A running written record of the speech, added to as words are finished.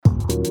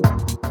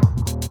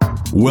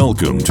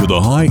Welcome to the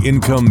High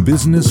Income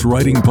Business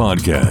Writing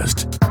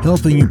Podcast,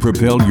 helping you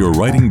propel your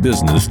writing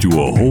business to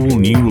a whole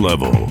new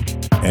level.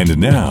 And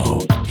now,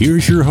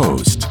 here's your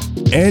host,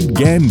 Ed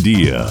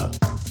Gandia.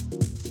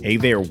 Hey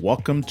there,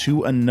 welcome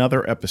to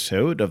another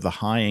episode of the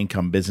High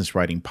Income Business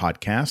Writing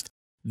Podcast,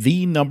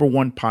 the number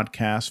one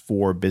podcast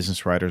for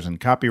business writers and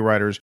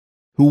copywriters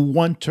who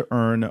want to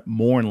earn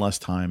more in less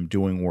time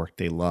doing work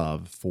they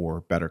love for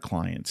better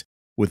clients,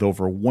 with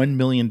over 1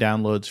 million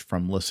downloads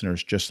from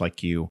listeners just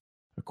like you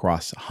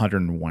across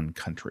 101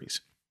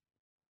 countries.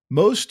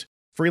 Most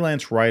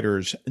freelance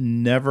writers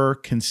never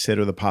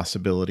consider the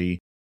possibility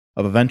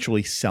of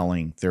eventually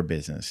selling their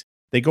business.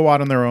 They go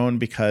out on their own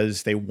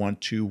because they want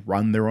to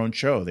run their own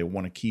show. They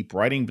want to keep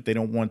writing, but they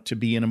don't want to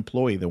be an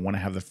employee. They want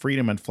to have the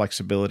freedom and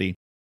flexibility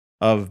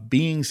of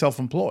being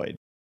self-employed.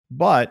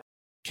 But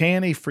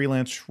can a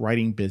freelance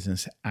writing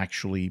business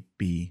actually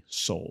be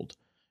sold?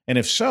 And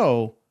if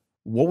so,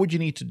 what would you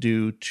need to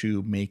do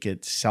to make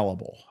it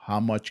sellable? How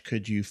much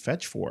could you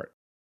fetch for it?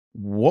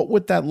 What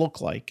would that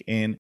look like?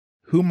 And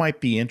who might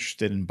be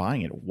interested in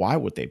buying it? Why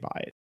would they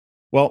buy it?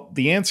 Well,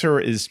 the answer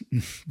is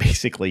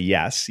basically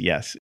yes.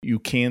 Yes, you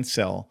can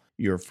sell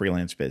your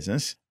freelance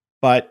business,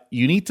 but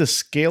you need to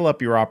scale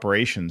up your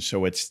operations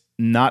so it's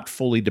not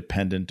fully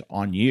dependent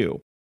on you.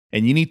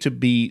 And you need to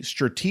be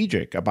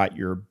strategic about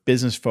your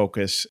business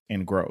focus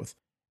and growth.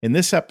 In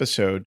this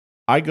episode,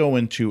 I go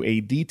into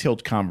a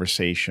detailed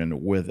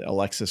conversation with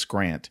Alexis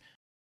Grant,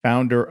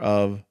 founder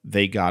of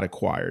They Got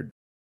Acquired.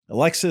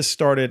 Alexis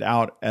started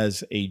out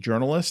as a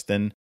journalist,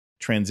 then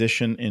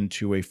transitioned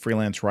into a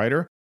freelance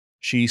writer.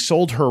 She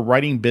sold her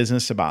writing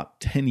business about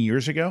 10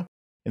 years ago,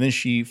 and then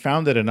she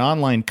founded an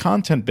online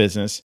content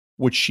business,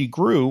 which she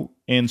grew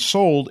and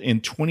sold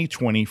in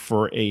 2020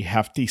 for a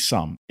hefty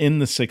sum in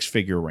the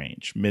six-figure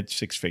range,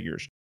 mid-six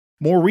figures.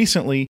 More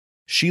recently,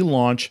 she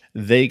launched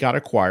They Got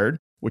Acquired,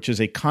 which is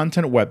a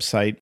content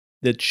website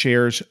that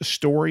shares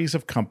stories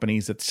of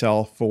companies that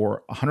sell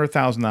for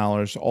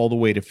 $100,000 all the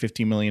way to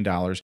 $50 million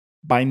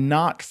by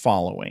not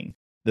following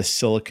the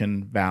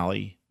Silicon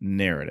Valley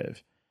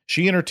narrative.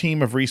 She and her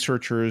team of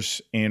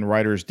researchers and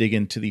writers dig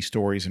into these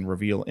stories and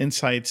reveal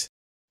insights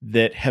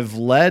that have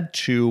led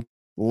to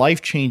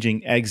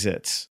life-changing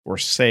exits or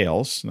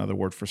sales, another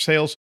word for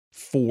sales,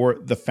 for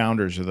the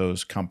founders of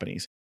those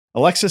companies.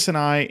 Alexis and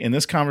I, in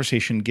this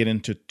conversation, get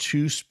into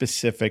two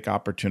specific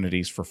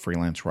opportunities for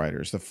freelance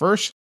writers. The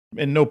first,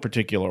 in no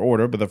particular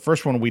order, but the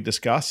first one we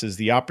discuss is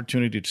the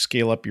opportunity to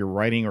scale up your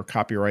writing or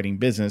copywriting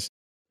business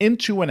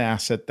into an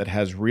asset that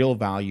has real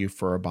value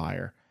for a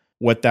buyer,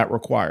 what that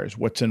requires,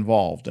 what's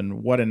involved,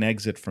 and what an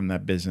exit from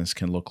that business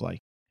can look like.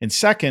 And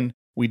second,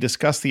 we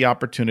discuss the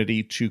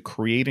opportunity to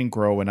create and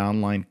grow an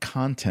online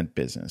content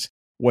business.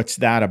 What's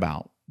that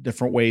about?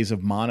 Different ways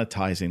of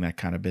monetizing that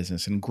kind of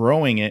business and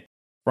growing it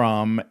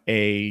from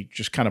a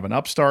just kind of an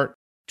upstart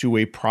to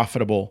a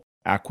profitable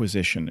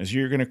acquisition. As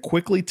you're going to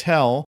quickly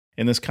tell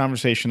in this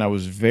conversation, I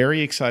was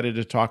very excited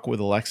to talk with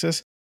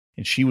Alexis,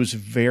 and she was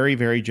very,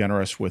 very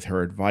generous with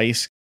her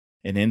advice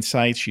and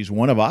insights. She's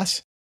one of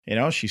us. You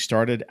know, she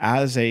started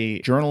as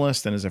a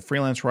journalist and as a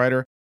freelance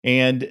writer.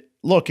 And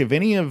look, if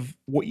any of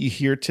what you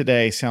hear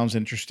today sounds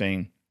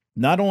interesting,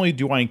 not only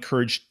do I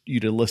encourage you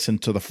to listen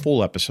to the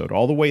full episode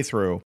all the way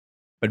through,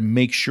 but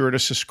make sure to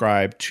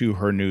subscribe to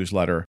her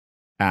newsletter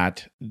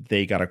at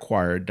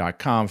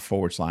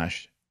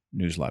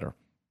theyGotAcquired.com/newsletter.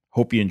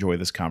 Hope you enjoy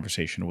this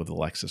conversation with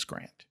Alexis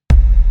Grant.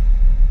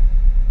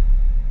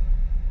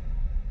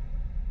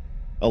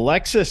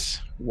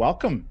 Alexis,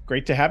 welcome.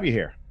 Great to have you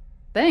here.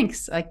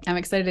 Thanks. I'm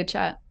excited to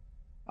chat.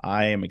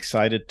 I am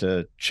excited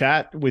to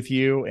chat with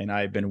you, and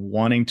I've been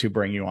wanting to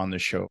bring you on the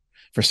show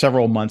for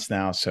several months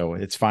now, so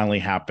it's finally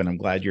happened. I'm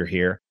glad you're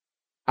here.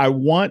 I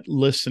want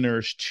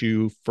listeners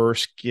to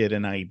first get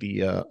an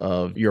idea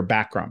of your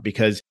background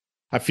because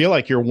I feel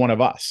like you're one of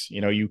us.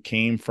 You know, you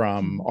came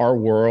from our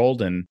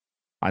world, and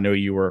I know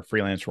you were a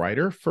freelance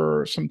writer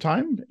for some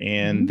time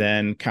and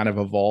then kind of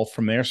evolved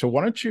from there. So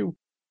why don't you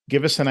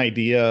give us an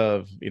idea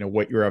of, you know,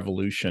 what your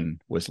evolution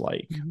was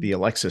like, the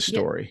Alexis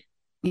story.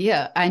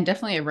 Yeah, I'm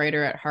definitely a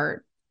writer at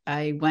heart.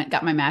 I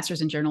got my master's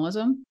in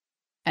journalism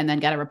and then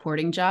got a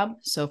reporting job.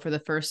 So for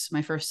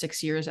my first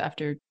 6 years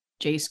after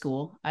J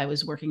school, I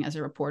was working as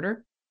a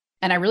reporter.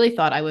 And I really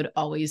thought I would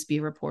always be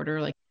a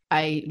reporter. Like,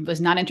 I was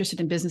not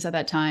interested in business at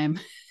that time.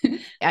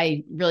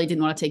 I really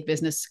didn't want to take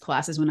business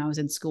classes when I was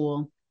in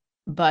school.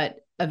 But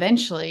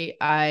eventually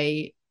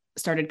I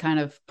started kind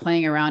of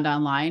playing around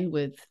online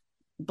with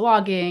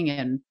blogging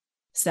and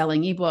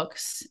selling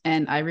ebooks.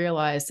 And I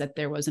realized that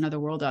there was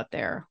another world out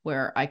there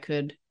where I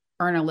could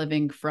earn a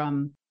living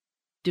from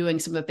doing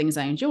some of the things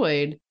I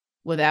enjoyed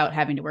without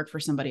having to work for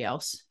somebody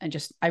else. And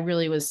I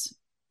really was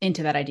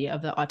into that idea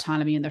of the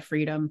autonomy and the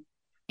freedom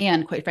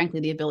and, quite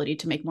frankly, the ability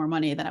to make more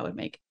money than I would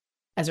make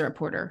as a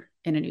reporter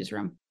in a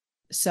newsroom.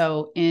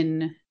 So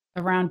in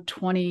around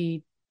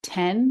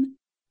 2010,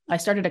 I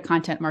started a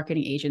content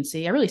marketing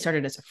agency. I really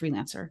started as a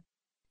freelancer,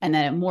 and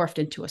then it morphed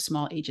into a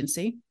small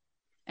agency.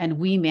 And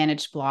we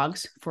managed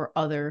blogs for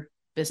other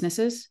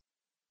businesses.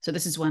 So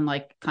this is when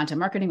like content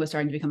marketing was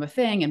starting to become a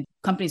thing and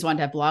companies wanted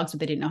to have blogs, but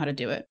they didn't know how to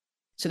do it.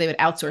 So they would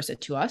outsource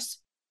it to us.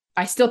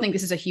 I still think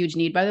this is a huge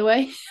need, by the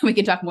way. We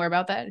can talk more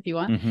about that if you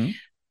want. Mm-hmm.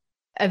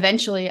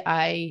 Eventually,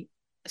 I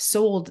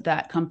sold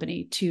that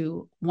company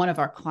to one of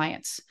our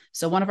clients.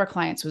 So one of our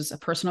clients was a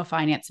personal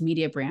finance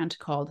media brand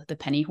called The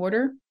Penny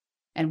Hoarder.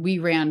 And we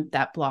ran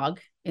that blog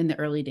in the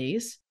early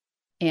days.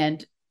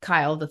 And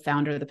Kyle, the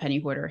founder of The Penny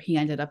Hoarder, he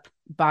ended up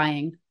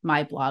buying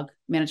my blog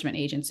management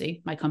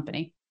agency, my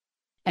company.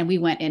 And we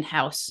went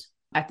in-house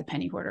at The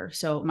Penny Hoarder.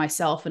 So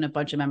myself and a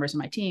bunch of members of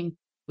my team,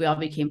 we all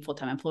became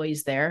full-time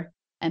employees there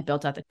and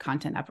built out the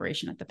content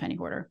operation at The Penny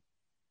Hoarder.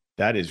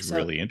 That is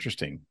really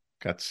interesting.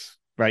 That's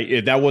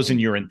right. That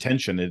wasn't your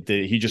intention.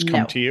 Did he just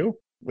come to you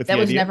with that? That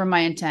was never my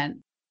intent.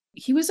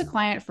 He was a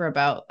client for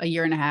about a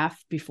year and a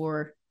half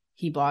before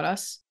he bought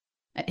us.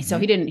 Mm-hmm. So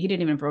he didn't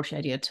even broach the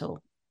idea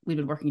till we'd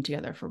been working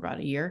together for about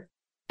a year.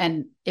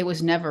 And it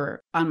was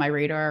never on my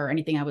radar or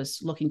anything I was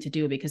looking to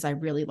do because I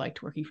really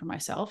liked working for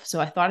myself. So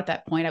I thought at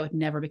that point I would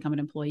never become an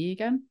employee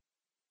again.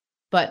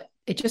 But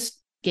it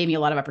just gave me a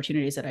lot of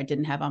opportunities that I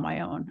didn't have on my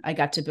own. I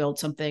got to build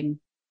something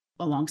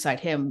alongside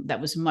him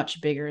that was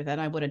much bigger than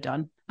I would have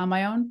done on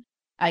my own.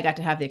 I got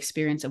to have the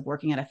experience of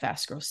working at a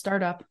fast growth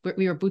startup.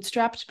 We were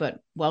bootstrapped, but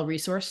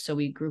well-resourced. So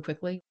we grew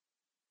quickly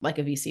like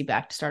a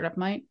VC-backed startup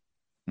might,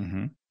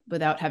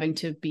 without having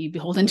to be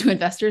beholden to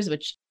investors,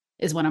 which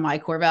is one of my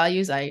core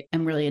values. I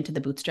am really into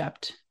the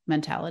bootstrapped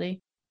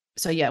mentality.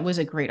 So yeah, it was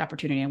a great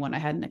opportunity and one I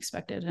hadn't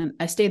expected. And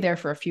I stayed there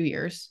for a few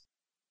years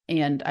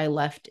and I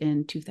left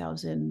in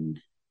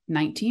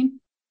 2019.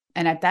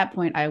 And at that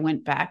point, I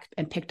went back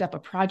and picked up a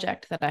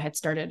project that I had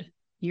started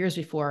years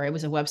before. It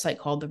was a website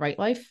called The Right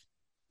Life,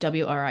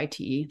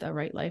 WRITE, The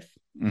Right Life.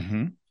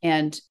 Mm-hmm.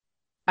 And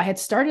I had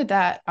started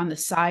that on the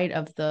side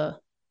of the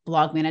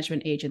blog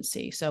management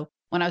agency. So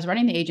when I was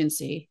running the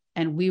agency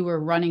and we were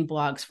running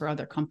blogs for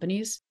other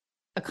companies,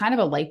 a kind of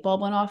a light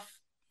bulb went off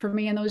for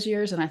me in those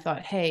years. And I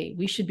thought, hey,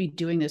 we should be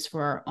doing this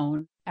for our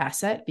own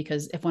asset,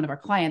 because if one of our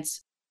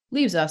clients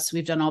leaves us,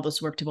 we've done all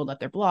this work to build up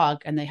their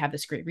blog and they have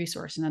this great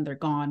resource and then they're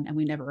gone and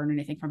we never earn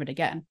anything from it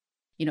again,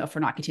 if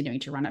we're not continuing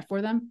to run it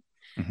for them.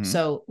 Mm-hmm.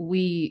 So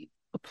we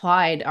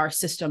applied our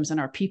systems and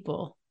our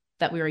people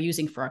that we were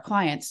using for our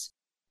clients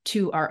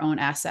to our own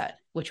asset,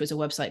 which was a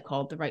website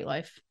called The Right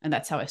Life. And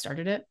that's how I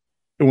started it.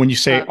 When you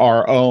say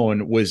our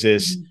own, was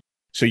this,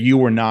 so you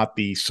were not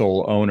the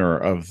sole owner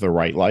of The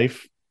Right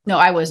Life? No,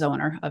 I was the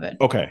owner of it.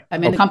 Okay. I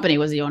mean, the company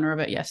was the owner of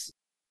it. Yes.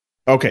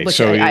 Okay.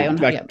 So I own,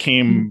 that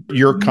came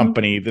your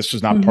company. This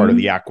was not part of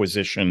the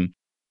acquisition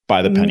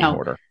by the Penny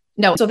Hoarder.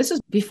 No. So this is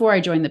before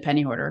I joined the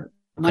Penny Hoarder.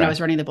 When I was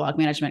running the blog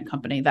management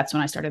company, that's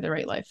when I started The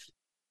Right Life.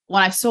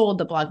 When I sold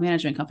the blog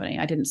management company,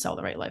 I didn't sell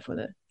The Right Life with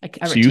it.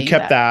 So you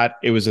kept that.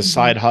 It was a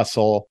side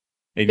hustle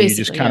and basically,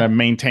 you just kind of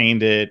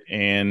maintained it.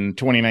 In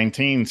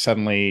 2019,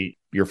 suddenly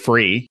you're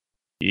free.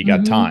 You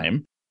got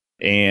time.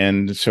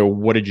 And so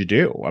what did you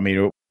do? I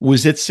mean,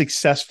 was it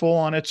successful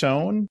on its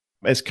own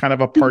as kind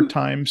of a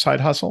part-time side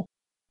hustle?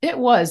 It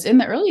was. In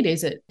the early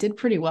days, it did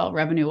pretty well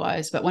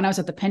revenue-wise. But when I was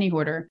at the Penny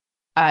Hoarder,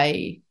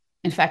 I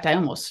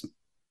almost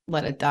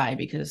let it die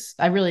because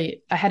I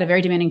had a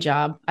very demanding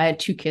job. I had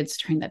 2 kids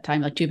during that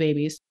time, like 2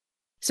 babies.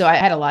 So I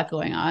had a lot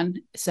going on.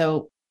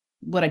 So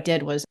what I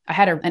did was I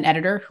had an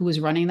editor who was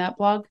running that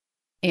blog,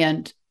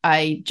 and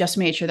I just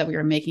made sure that we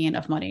were making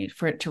enough money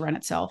for it to run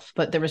itself,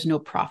 but there was no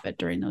profit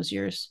during those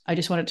years. I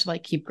just wanted to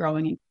keep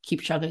growing and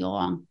keep chugging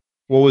along.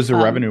 What was the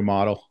revenue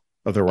model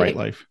of The Right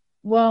Life?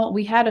 Well,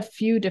 we had a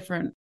few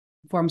different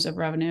forms of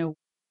revenue.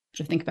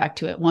 To think back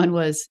to it, one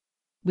was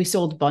we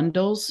sold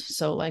bundles.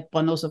 So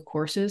bundles of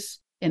courses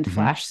in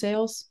flash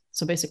sales.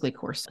 So basically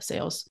course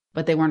sales,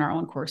 but they weren't our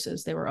own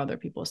courses. They were other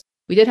people's.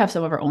 We did have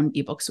some of our own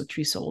ebooks, which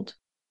we sold,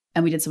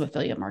 and we did some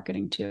affiliate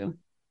marketing too.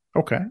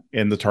 Okay.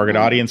 And the target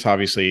audience,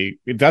 obviously,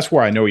 that's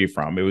where I know you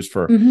from. It was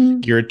for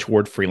geared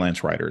toward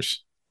freelance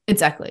writers.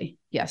 Exactly.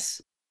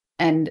 Yes.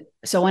 And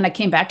so when I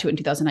came back to it in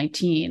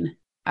 2019,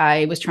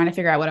 I was trying to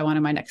figure out what I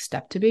wanted my next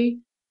step to be.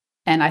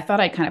 And I thought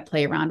I'd kind of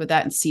play around with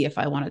that and see if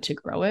I wanted to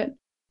grow it.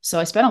 So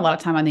I spent a lot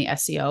of time on the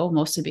SEO,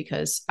 mostly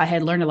because I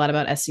had learned a lot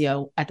about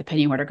SEO at the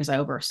Penny Hoarder because I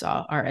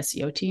oversaw our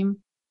SEO team.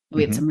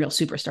 We had some real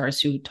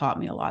superstars who taught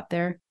me a lot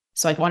there.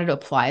 So I wanted to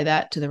apply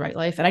that to The Right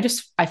Life. And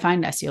I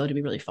find SEO to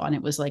be really fun.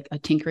 It was like a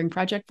tinkering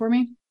project for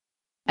me.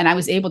 And I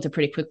was able to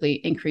pretty quickly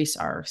increase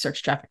our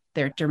search traffic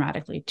there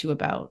dramatically to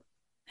about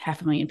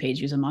 500,000 page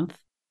views a month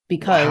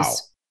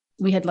because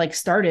we had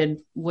started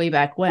way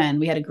back when.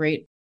 We had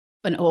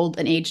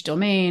an aged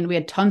domain. We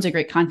had tons of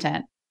great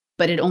content,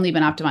 but it had only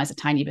been optimized a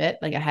tiny bit.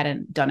 I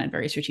hadn't done it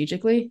very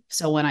strategically.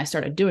 So when I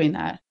started doing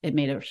that, it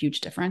made a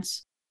huge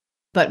difference.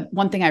 But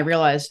one thing I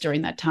realized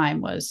during that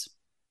time was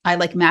I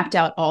mapped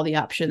out all the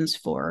options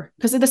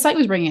because the site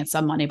was bringing in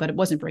some money, but it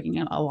wasn't bringing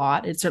in a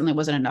lot. It certainly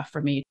wasn't enough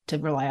for me to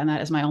rely on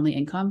that as my only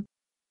income.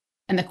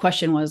 And the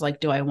question was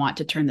do I want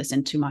to turn this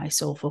into my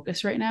sole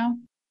focus right now?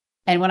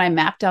 And when I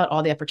mapped out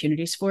all the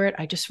opportunities for it,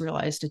 I just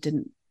realized it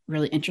didn't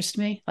really interest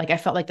me. I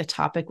felt like the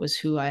topic was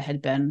who I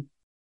had been,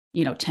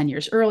 10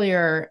 years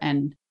earlier.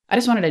 And I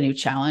just wanted a new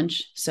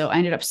challenge. So I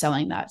ended up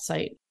selling that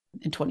site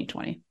in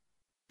 2020.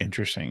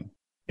 Interesting.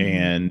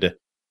 And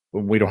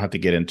we don't have to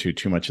get into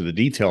too much of the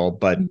detail,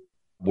 but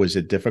was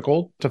it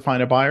difficult to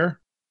find a buyer?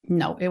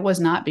 No, it was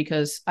not,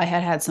 because I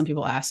had some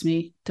people ask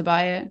me to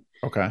buy it.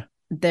 Okay.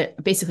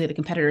 Basically, the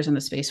competitors in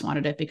the space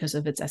wanted it because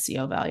of its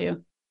SEO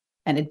value,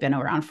 and it'd been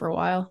around for a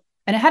while.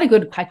 And it had a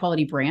good high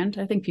quality brand.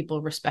 I think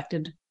people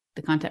respected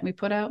the content we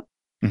put out.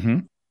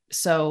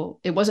 So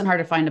it wasn't hard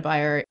to find a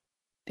buyer.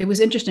 It was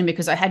interesting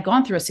because I had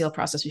gone through a sale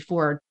process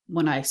before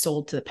when I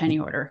sold to the penny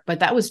order, but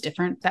that was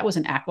different. That was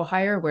an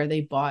acqui-hire where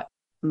they bought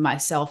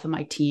myself and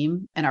my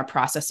team and our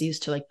processes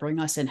to like bring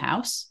us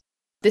in-house.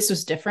 This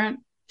was different.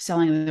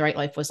 Selling the Right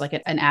Life was like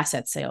an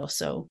asset sale.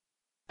 So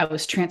I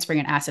was transferring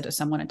an asset to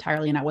someone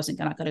entirely, and I wasn't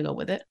not going to go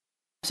with it.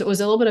 So it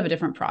was a little bit of a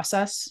different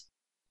process.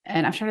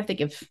 And I'm trying to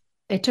think if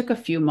it took a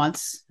few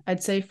months,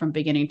 I'd say, from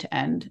beginning to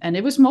end. And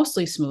it was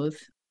mostly smooth.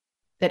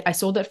 That I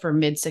sold it for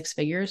mid 6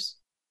 figures.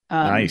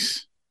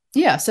 Nice.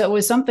 Yeah. So it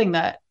was something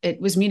that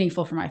it was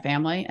meaningful for my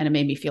family. And it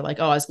made me feel like,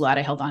 oh, I was glad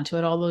I held on to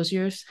it all those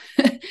years,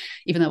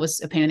 even though it was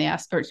a pain in the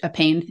ass, or a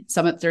pain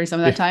during some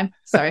of that time.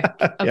 Sorry.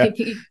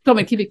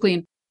 Keep it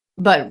clean.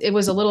 But it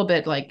was a little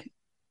bit like,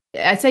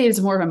 I'd say it's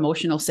more of an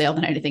emotional sale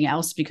than anything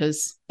else,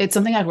 because it's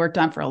something I'd worked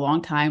on for a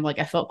long time. Like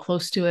I felt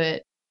close to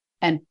it.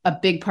 And a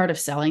big part of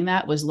selling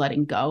that was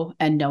letting go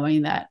and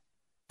knowing that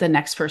the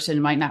next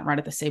person might not run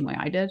it the same way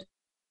I did.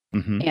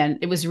 And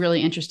it was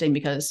really interesting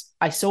because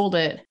I sold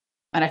it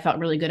and I felt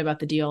really good about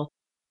the deal.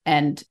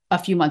 And a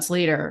few months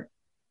later,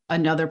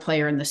 another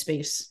player in the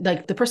space,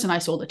 like the person I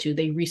sold it to,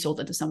 they resold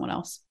it to someone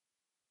else.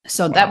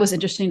 So that was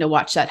interesting to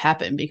watch that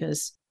happen,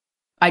 because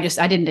I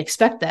didn't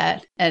expect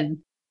that. And,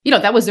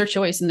 that was their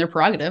choice and their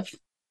prerogative.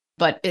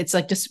 But it's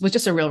like was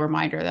just a real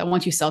reminder that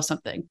once you sell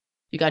something,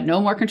 you got no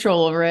more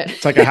control over it.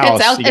 It's like a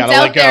house. You got to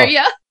let go. There.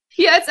 Yeah.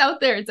 Yeah, it's out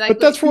there. Exactly.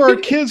 But that's where our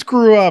kids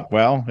grew up.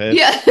 Well,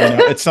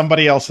 it's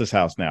somebody else's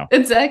house now.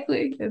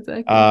 Exactly.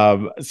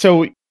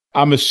 So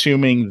I'm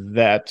assuming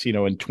that,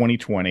 in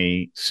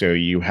 2020, so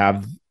you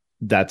have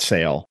that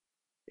sale,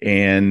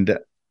 and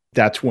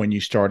that's when you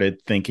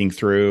started thinking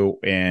through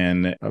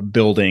and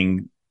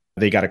building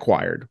They Got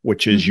Acquired,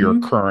 which is your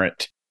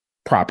current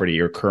property,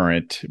 your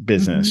current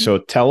business. So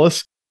tell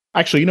us,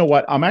 actually, you know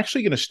what? I'm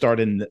actually going to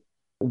start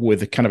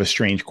with a kind of a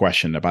strange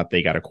question about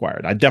They Got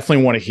Acquired. I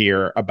definitely want to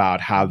hear about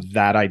how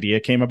that idea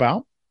came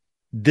about.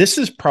 This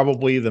is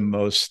probably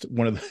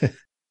one of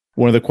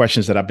the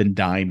questions that I've been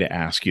dying to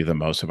ask you the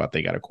most about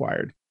They Got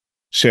Acquired.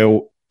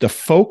 So the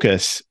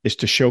focus is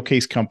to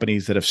showcase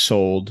companies that have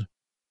sold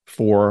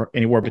for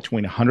anywhere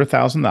between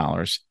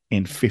 $100,000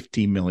 and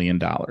 $50 million.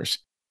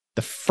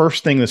 The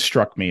first thing that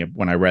struck me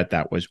when I read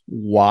that was,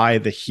 why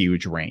the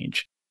huge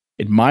range?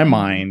 In my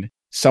mind,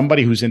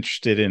 somebody who's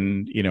interested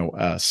in,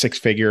 a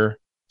 6-figure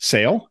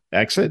sale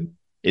exit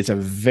is a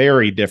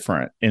very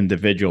different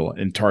individual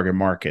in target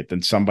market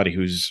than somebody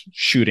who's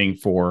shooting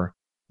for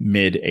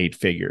mid 8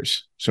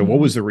 figures. So what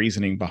was the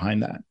reasoning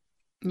behind that?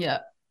 Yeah.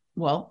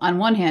 Well, on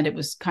one hand, it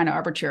was kind of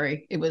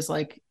arbitrary. It was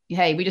like,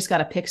 hey, we just got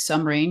to pick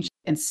some range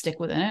and stick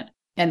within it.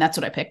 And that's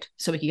what I picked,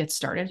 so we could get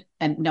started,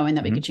 and knowing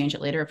that we could change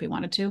it later if we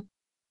wanted to.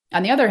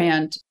 On the other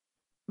hand,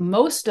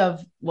 most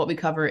of what we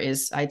cover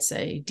is, I'd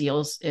say,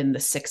 deals in the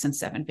 6 and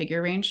 7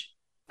 figure range.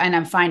 And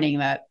I'm finding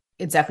that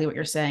exactly what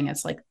you're saying.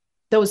 It's like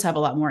those have a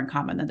lot more in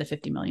common than the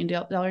 $50 million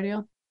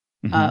deal.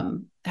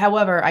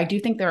 However, I do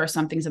think there are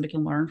some things that we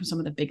can learn from some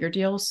of the bigger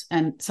deals.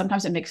 And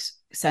sometimes it makes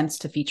sense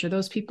to feature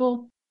those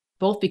people,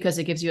 both because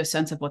it gives you a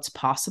sense of what's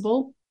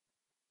possible,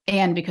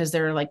 and because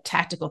there are like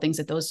tactical things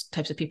that those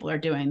types of people are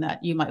doing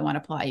that you might want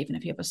to apply even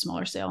if you have a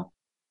smaller sale.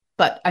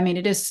 But I mean,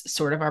 it is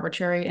sort of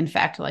arbitrary. In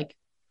fact, like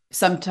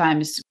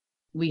sometimes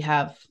we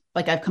have,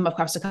 like I've come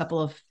across a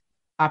couple of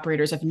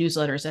operators of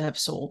newsletters that have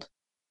sold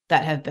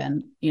that have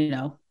been,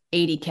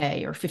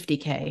 $80K or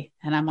 $50K.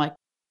 And I'm like,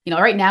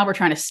 right now we're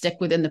trying to stick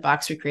within the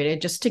box we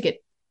created just to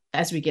get,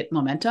 as we get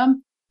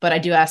momentum. But I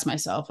do ask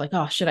myself like,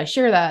 oh, should I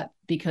share that?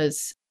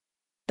 Because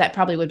that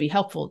probably would be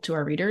helpful to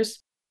our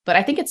readers. But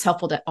I think it's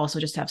helpful to also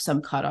just have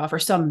some cutoff or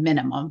some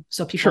minimum,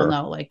 so people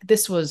know like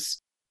this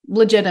was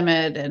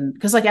legitimate. And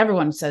because like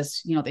everyone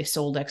says, they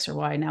sold X or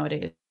Y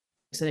nowadays.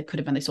 So it could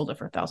have been they sold it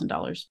for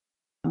 $1,000,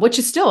 which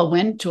is still a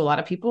win to a lot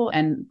of people.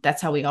 And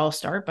that's how we all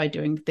start, by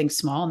doing things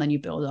small and then you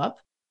build up.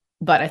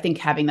 But I think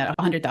having that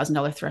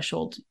 $100,000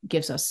 threshold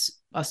gives us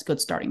a good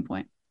starting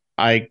point.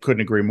 I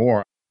couldn't agree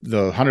more.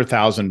 The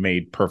 100,000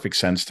 made perfect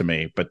sense to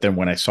me. But then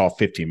when I saw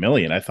 50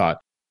 million, I thought,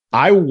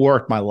 my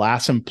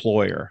last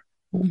employer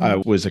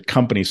was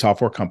a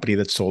software company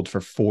that sold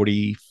for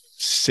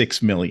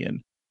 46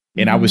 million.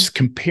 And I was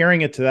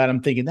comparing it to that.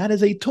 I'm thinking that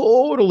is a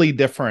totally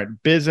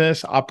different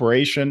business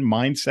operation,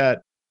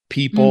 mindset,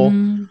 people,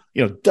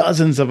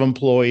 dozens of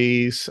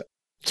employees.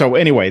 So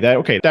anyway,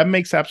 that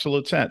makes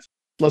absolute sense.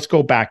 Let's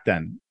go back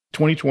then.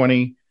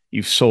 2020,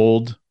 you've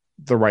sold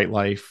The Right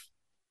Life.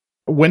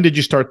 When did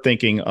you start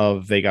thinking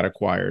of They Got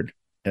Acquired,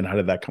 and how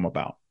did that come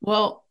about?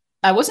 Well,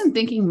 I wasn't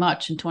thinking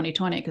much in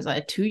 2020 because I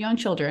had 2 young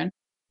children,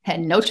 had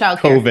no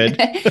childcare.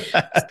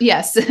 COVID.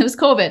 Yes, it was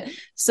COVID.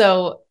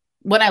 So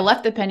When I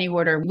left the penny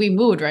hoarder, we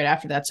moved right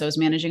after that. So I was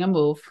managing a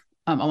move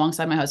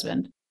alongside my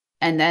husband.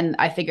 And then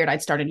I figured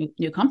I'd start a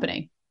new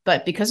company.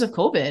 But because of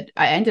COVID,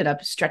 I ended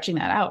up stretching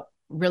that out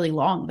really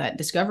long, that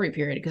discovery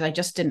period, because I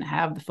just didn't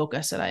have the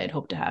focus that I had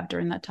hoped to have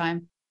during that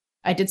time.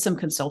 I did some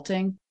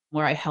consulting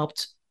where I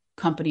helped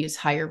companies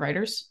hire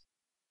writers,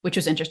 which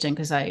was interesting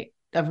because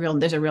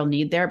there's a real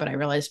need there, but I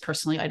realized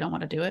personally I don't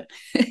want to do it.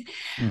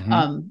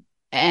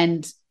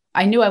 And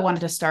I knew I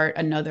wanted to start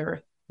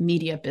another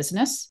media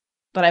business,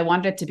 but I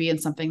wanted it to be in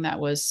something that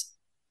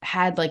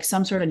had like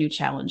some sort of new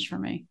challenge for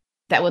me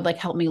that would like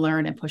help me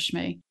learn and push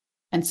me.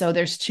 And so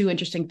there's two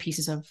interesting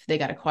pieces of They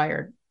Got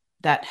Acquired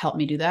that helped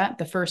me do that.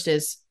 The first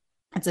is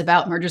it's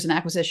about mergers and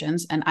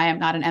acquisitions, and I am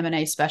not an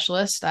M&A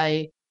specialist.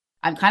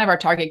 I'm kind of our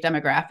target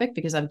demographic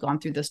because I've gone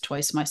through this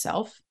twice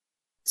myself.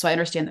 So I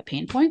understand the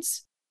pain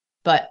points,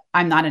 but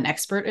I'm not an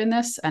expert in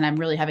this, and I'm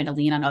really having to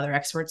lean on other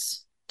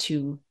experts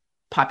to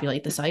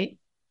populate the site.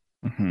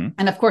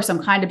 And of course,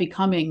 I'm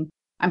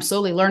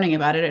slowly learning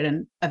about it,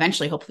 and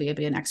eventually, hopefully, I'll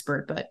be an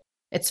expert. But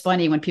it's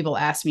funny when people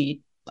ask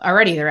me,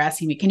 they're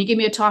asking me, can you give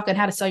me a talk on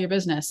how to sell your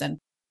business? And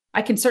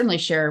I can certainly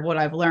share what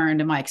I've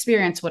learned in my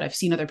experience, what I've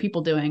seen other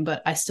people doing,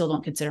 but I still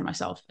don't consider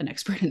myself an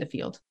expert in the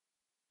field.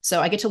 So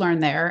I get to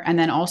learn there. And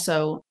then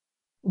also,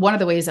 one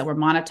of the ways that we're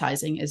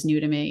monetizing is new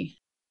to me.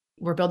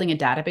 We're building a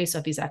database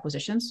of these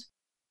acquisitions.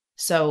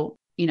 So,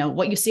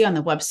 what you see on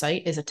the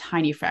website is a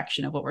tiny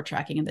fraction of what we're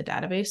tracking in the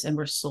database, and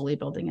we're slowly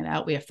building it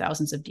out. We have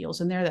thousands of deals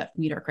in there that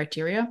meet our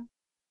criteria.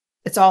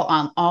 It's all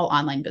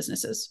online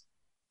businesses.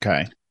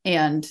 Okay.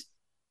 And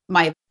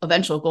my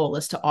eventual goal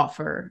is to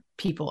offer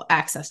people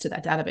access to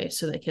that database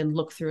so they can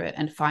look through it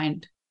and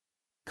find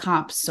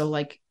comps. So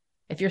like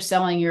if you're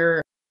selling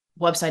your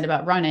website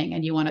about running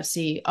and you want to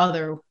see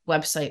other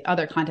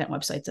content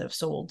websites that have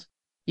sold,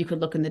 you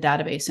could look in the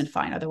database and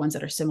find other ones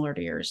that are similar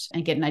to yours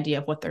and get an idea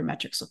of what their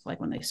metrics look like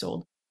when they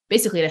sold,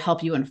 basically to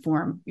help you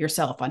inform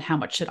yourself on how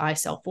much should I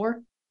sell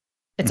for.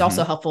 It's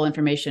also helpful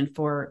information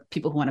for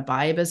people who want to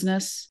buy a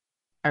business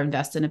or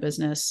invest in a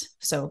business.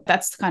 So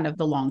that's kind of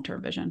the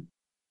long-term vision.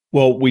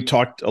 Well, we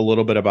talked a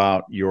little bit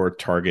about your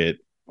target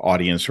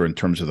audience, or in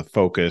terms of the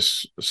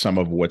focus, some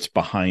of what's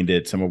behind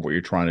it, some of what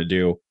you're trying to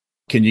do.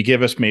 Can you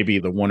give us maybe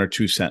the 1 or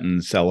 2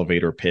 sentence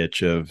elevator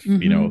pitch of,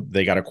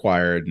 They Got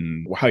Acquired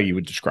and how you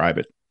would describe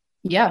it?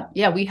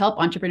 Yeah. We help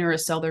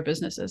entrepreneurs sell their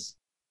businesses.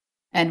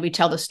 And we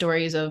tell the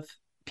stories of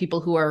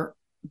people who are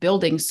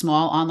building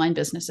small online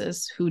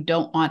businesses who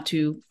don't want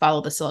to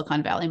follow the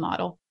Silicon Valley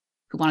model,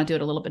 who want to do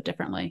it a little bit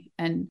differently.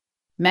 And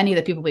many of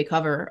the people we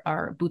cover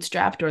are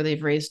bootstrapped or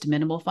they've raised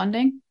minimal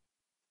funding.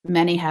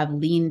 Many have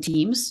lean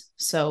teams,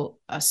 so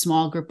a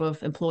small group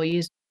of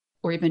employees,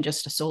 or even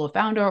just a solo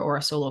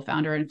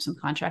founder and some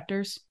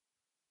contractors.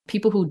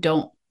 People who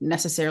don't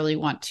necessarily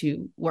want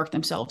to work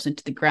themselves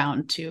into the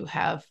ground to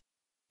have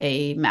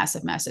a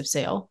massive, massive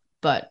sale.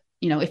 But,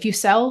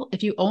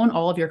 if you own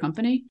all of your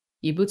company,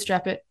 you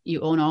bootstrap it,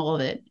 you own all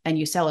of it, and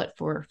you sell it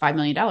for $5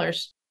 million,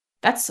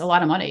 that's a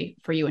lot of money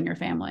for you and your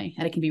family,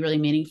 and it can be really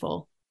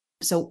meaningful.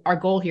 So our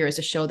goal here is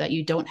to show that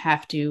you don't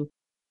have to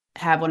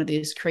have one of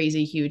these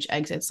crazy, huge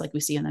exits like we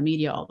see in the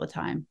media all the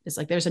time. It's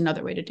like there's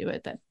another way to do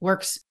it that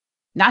works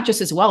not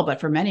just as well, but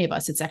for many of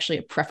us, it's actually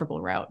a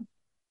preferable route.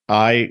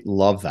 I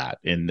love that.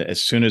 And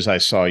as soon as I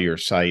saw your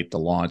site, the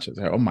launch, I was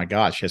like, oh my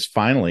gosh, it's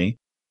finally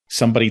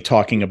somebody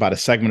talking about a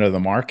segment of the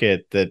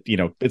market that,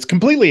 it's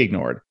completely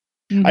ignored.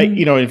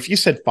 If you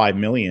said 5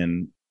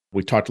 million,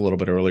 we talked a little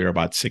bit earlier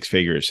about 6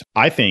 figures.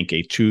 I think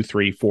a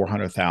 $200,000,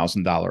 $300,000,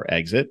 $400,000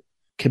 exit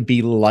can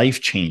be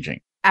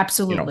life-changing.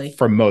 Absolutely.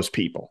 For most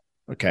people.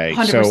 Okay.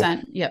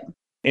 100%. Yep.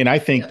 And I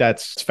think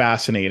that's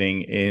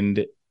fascinating.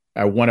 And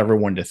I want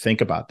everyone to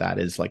think about that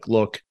is like,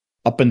 look,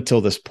 up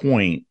until this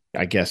point,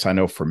 I guess I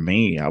know for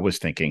me, I was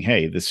thinking,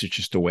 hey, this is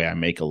just the way I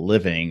make a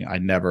living. I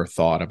never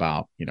thought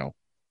about,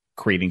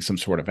 creating some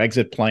sort of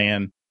exit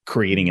plan,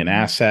 creating an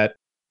asset.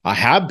 I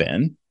have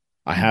been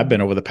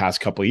over the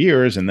past couple of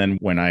years. And then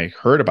when I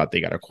heard about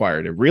They Got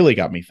Acquired, it really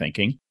got me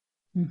thinking.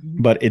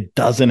 But it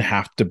doesn't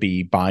have to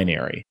be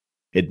binary.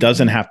 It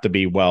doesn't have to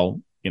be,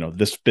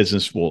 this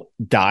business will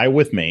die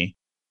with me,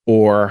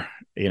 or,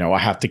 I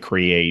have to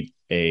create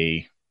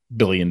a $1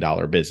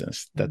 billion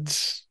business.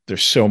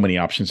 There's so many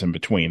options in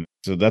between.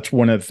 So that's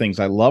one of the things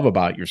I love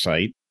about your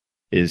site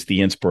is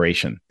the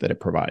inspiration that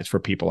it provides for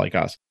people like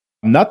us.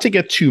 Not to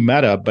get too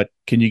meta, but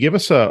can you give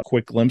us a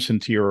quick glimpse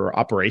into your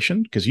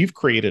operation? Because you've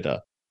created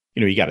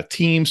you got a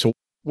team. So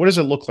what does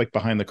it look like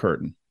behind the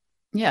curtain?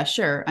 Yeah,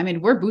 sure. I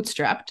mean, we're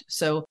bootstrapped.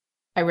 So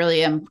I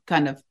really am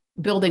kind of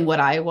building what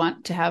I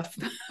want to have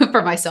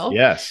for myself.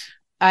 Yes.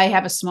 I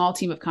have a small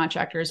team of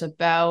contractors,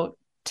 about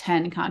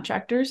 10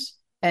 contractors,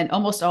 and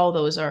almost all of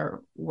those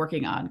are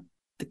working on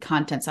the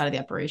content side of the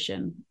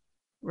operation.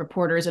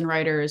 Reporters and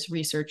writers,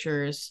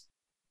 researchers.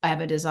 I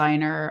have a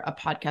designer, a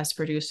podcast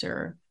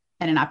producer,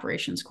 and an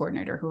operations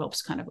coordinator who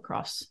helps kind of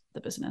across the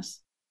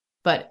business.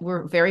 But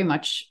we're very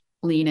much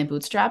lean and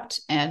bootstrapped.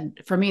 And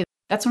for me,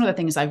 that's one of the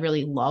things I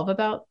really love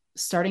about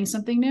starting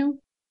something new.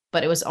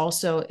 But it was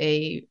also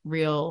a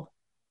real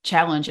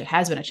challenge. It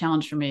has been a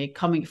challenge for me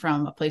coming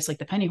from a place like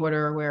the Penny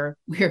Hoarder, where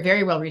we are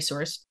very well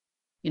resourced.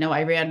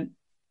 I ran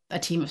a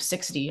team of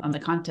 60 on the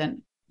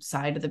content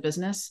side of the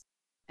business,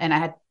 and I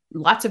had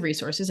lots of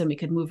resources and we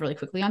could move really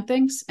quickly on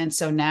things. And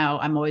so now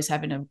I'm always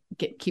having to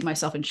keep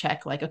myself in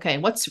check. Like, okay,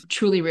 what's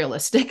truly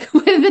realistic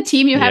with the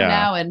team you have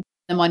now and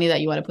the money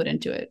that you want to put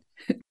into it?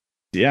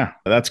 Yeah,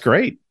 that's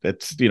great.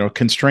 It's,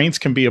 constraints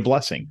can be a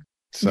blessing.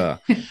 But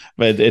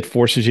it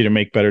forces you to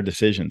make better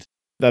decisions.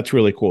 That's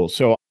really cool.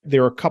 So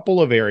there are a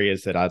couple of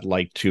areas that I'd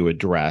like to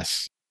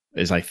address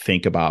as I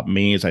think about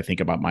me, as I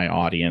think about my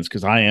audience,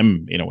 because I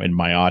am, in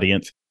my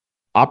audience.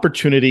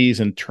 Opportunities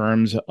in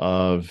terms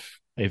of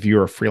if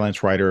you're a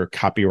freelance writer,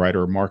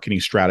 copywriter, marketing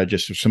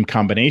strategist, or some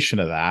combination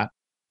of that,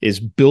 is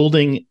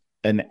building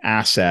an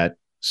asset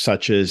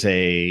such as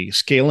a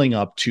scaling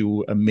up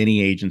to a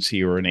mini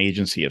agency or an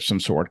agency of some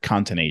sort,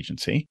 content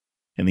agency,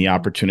 and the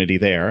opportunity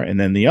there. And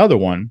then the other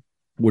one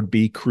would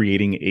be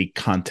creating a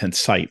content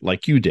site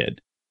like you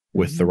did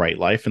with The Right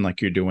Life and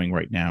like you're doing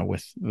right now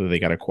with They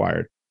Got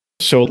Acquired.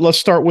 So let's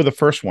start with the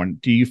first one.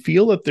 Do you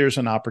feel that there's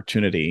an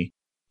opportunity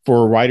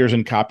for writers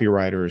and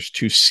copywriters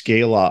to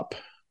scale up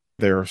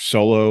their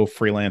solo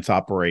freelance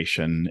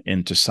operation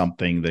into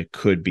something that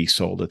could be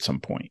sold at some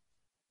point?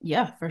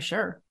 Yeah, for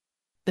sure.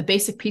 The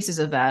basic pieces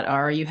of that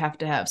are you have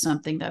to have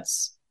something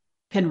that's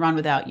can run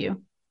without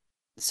you.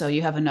 So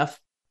you have enough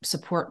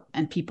support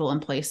and people in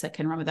place that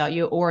can run without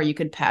you, or you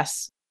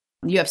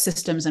have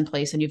systems in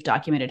place and you've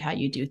documented how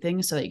you do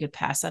things so that you could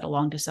pass that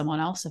along to someone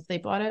else if they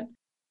bought it.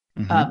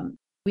 Mm-hmm.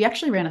 We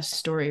actually ran a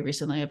story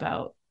recently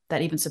about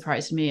that even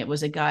surprised me. It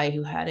was a guy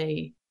who had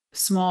a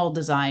small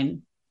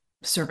design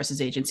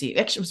services agency.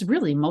 Actually, it was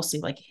really mostly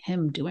like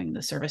him doing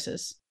the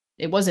services.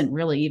 It wasn't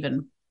really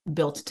even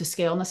built to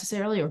scale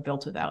necessarily or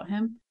built without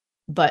him.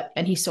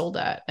 And he sold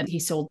that, and he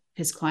sold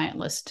his client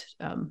list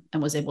and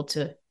was able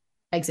to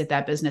exit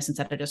that business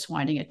instead of just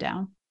winding it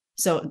down.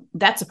 So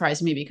that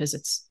surprised me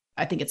because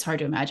I think it's hard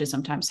to imagine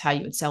sometimes how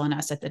you would sell an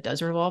asset that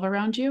does revolve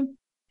around you.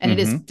 And it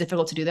is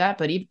difficult to do that.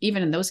 But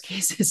even in those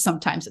cases,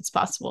 sometimes it's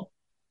possible.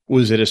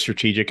 Was it a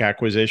strategic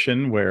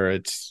acquisition where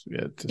it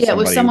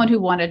was someone who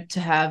wanted to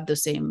have the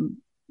same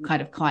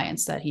kind of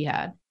clients that he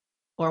had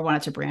or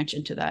wanted to branch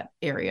into that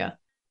area.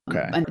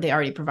 Okay. And they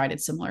already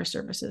provided similar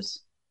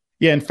services.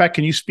 Yeah. In fact,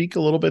 can you speak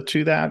a little bit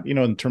to that,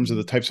 in terms of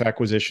the types of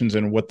acquisitions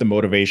and what the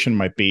motivation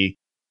might be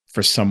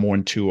for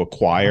someone to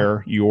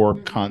acquire your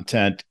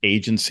content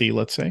agency,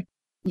 let's say?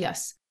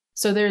 Yes.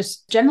 So there's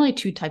generally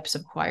two types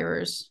of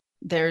acquirers.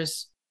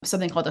 There's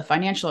something called a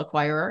financial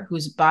acquirer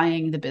who's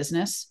buying the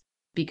business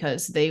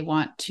because they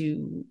want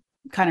to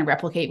kind of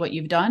replicate what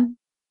you've done.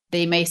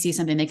 They may see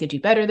something they could do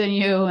better than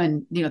you.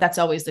 And, that's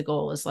always the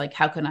goal, is like,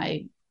 how can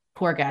I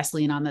pour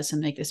gasoline on this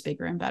and make this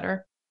bigger and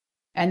better?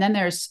 And then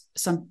there's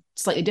some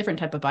slightly different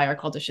type of buyer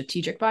called a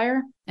strategic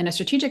buyer. And a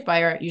strategic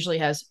buyer usually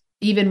has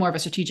even more of a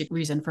strategic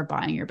reason for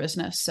buying your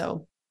business.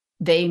 So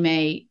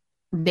maybe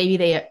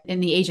they,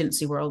 in the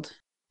agency world,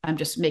 I'm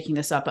just making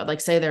this up, but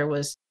like say there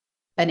was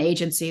an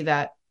agency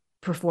that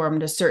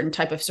performed a certain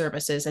type of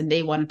services and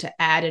they wanted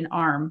to add an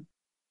arm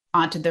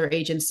onto their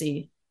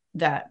agency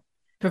that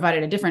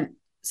provided a different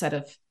set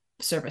of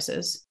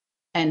services.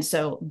 And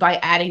so by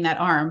adding that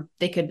arm,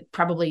 they could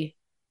probably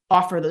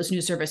offer those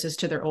new services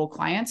to their old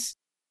clients.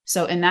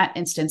 So in that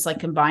instance, like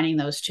combining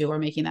those two or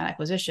making that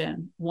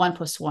acquisition, 1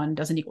 + 1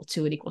 doesn't equal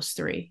 2, it equals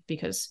 3,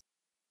 because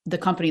the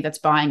company that's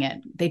buying it,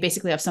 they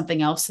basically have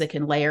something else they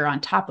can layer on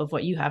top of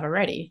what you have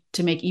already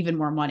to make even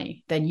more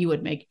money than you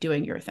would make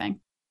doing your thing.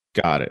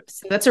 Got it.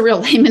 So that's a real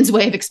layman's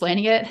way of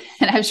explaining it.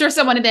 And I'm sure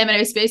someone in the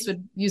M&A space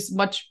would use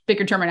much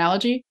bigger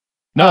terminology.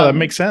 No, that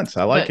makes sense.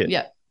 I like it.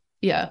 Yeah.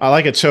 Yeah. I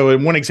like it. So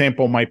one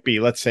example might be,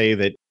 let's say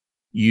that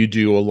you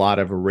do a lot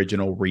of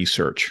original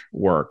research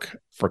work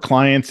for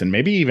clients and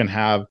maybe even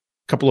have a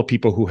couple of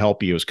people who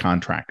help you as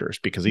contractors,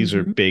 because these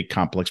are big,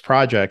 complex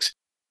projects.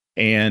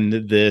 And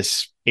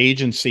this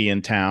agency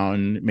in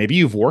town, maybe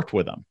you've worked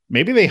with them.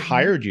 Maybe they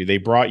hired you. They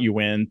brought you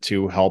in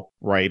to help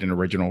write an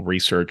original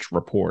research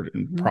report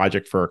and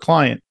project for a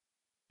client.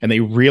 And they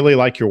really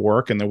like your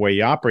work and the way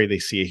you operate. They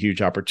see a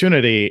huge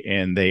opportunity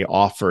and they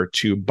offer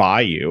to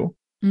buy you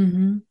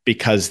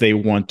because they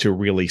want to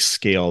really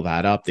scale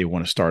that up. They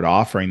want to start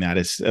offering that.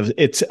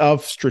 It's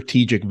of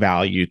strategic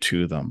value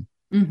to them.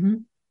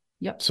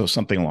 Yep. So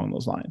something along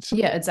those lines.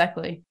 Yeah,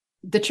 exactly.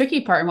 The tricky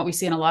part and what we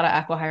see in a lot of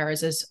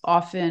acqui-hires is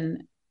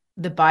often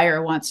the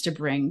buyer wants to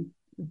bring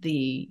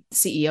the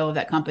CEO of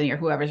that company or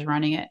whoever's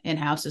running it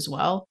in-house as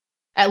well,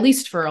 at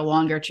least for a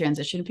longer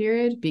transition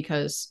period,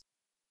 because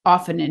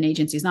often in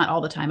agencies, not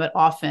all the time, but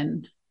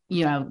often,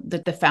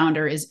 the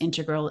founder is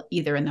integral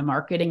either in the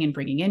marketing and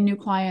bringing in new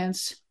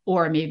clients,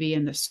 or maybe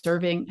in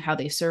the how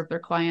they serve their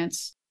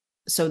clients.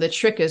 So the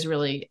trick is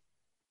really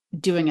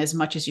doing as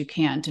much as you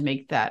can to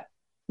make that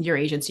your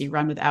agency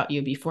run without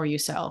you before you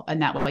sell.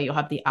 And that way you'll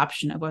have the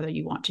option of whether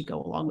you want to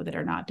go along with it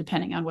or not,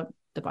 depending on what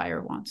the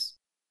buyer wants.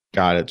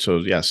 Got it. So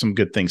yeah, some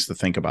good things to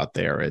think about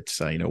there.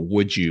 It's,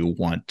 would you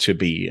want to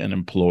be an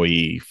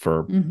employee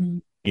for,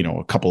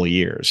 a couple of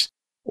years?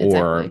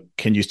 Or Exactly.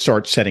 can you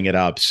start setting it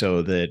up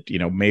so that,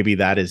 maybe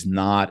that is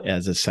not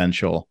as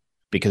essential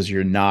because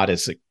you're not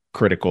as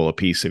critical a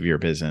piece of your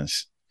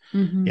business?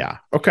 Mm-hmm. Yeah.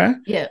 Okay.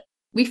 Yeah.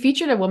 We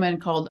featured a woman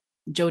called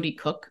Jody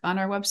Cook on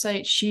our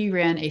website. She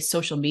ran a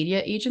social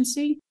media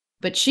agency,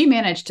 but she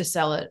managed to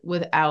sell it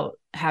without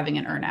having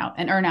an earnout.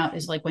 An earnout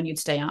is like when you'd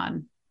stay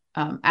on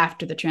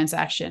after the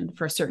transaction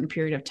for a certain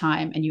period of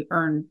time and you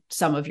earn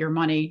some of your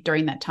money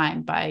during that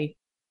time by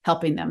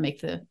helping them make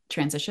the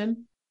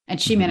transition. And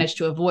she managed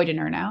to avoid an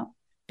earnout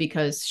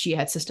because she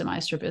had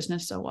systemized her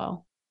business so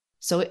well.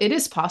 So it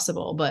is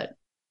possible, but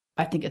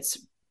I think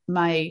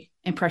my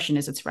impression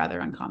is it's rather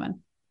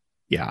uncommon.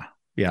 Yeah.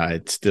 Yeah.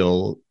 It's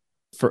still,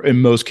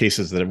 in most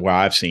cases that what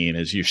I've seen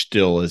is you're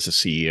still, as a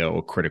CEO,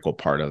 a critical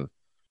part of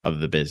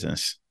the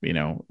business,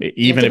 Yeah, it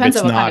even if depends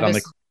it's on what kind not of on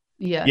business.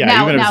 Yeah. yeah,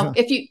 Now, even if it's now,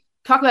 if you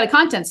talk about a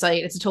content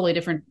site, it's a totally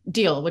different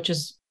deal, which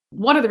is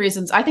one of the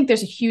reasons I think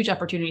there's a huge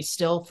opportunity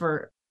still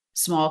for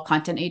small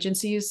content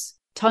agencies.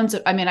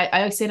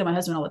 I say to my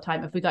husband all the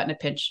time, if we got in a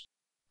pinch,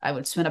 I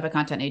would spin up a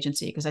content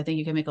agency because I think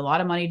you can make a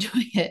lot of money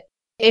doing it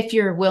if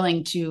you're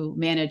willing to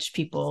manage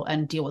people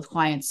and deal with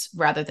clients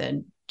rather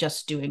than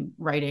just doing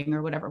writing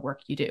or whatever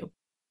work you do.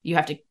 You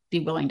have to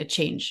be willing to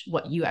change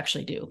what you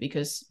actually do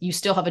because you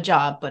still have a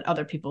job, but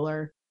other people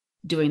are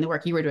doing the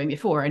work you were doing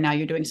before. And now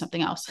you're doing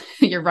something else.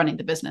 You're running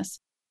the business.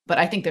 But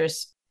I think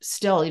there's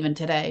still, even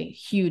today,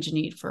 huge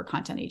need for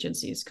content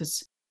agencies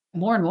because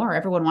more and more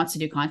everyone wants to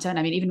do content.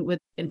 I mean, even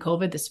in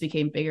COVID, this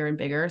became bigger and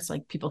bigger. It's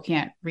like people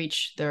can't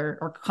reach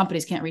or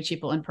companies can't reach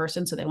people in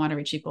person. So they want to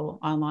reach people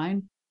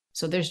online.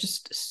 So there's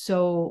just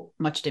so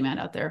much demand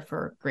out there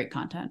for great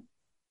content.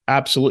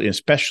 Absolutely.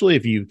 Especially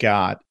if you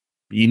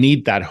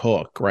need that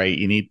hook, right?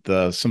 You need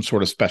some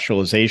sort of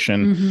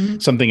specialization,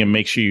 something that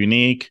makes you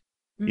unique.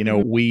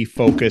 We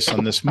focus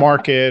on this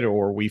market,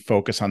 or we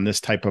focus on this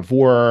type of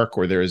work,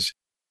 or there's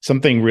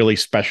something really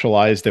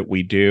specialized that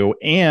we do.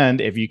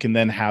 And if you can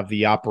then have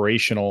the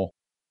operational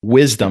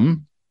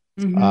wisdom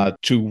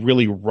to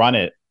really run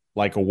it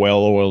like a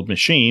well-oiled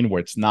machine where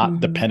it's not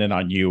dependent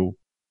on you,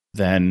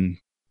 then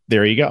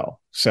there you go.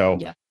 So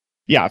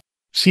yeah, I've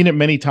seen it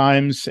many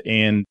times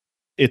and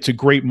it's a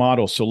great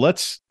model. So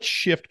let's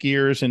shift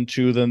gears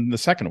into the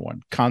second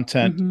one,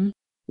 content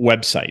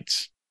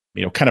websites,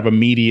 kind of a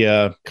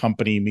media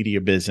company,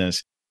 media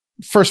business.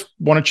 First,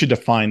 why don't you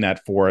define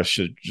that for us?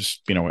 So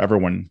just,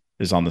 everyone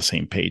is on the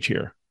same page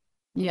here.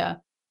 Yeah.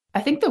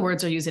 I think the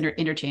words are used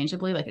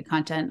interchangeably, like a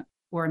content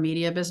or a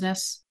media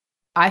business.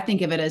 I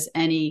think of it as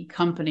any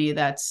company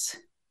that's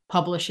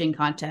publishing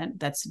content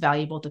that's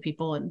valuable to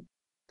people and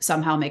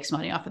somehow makes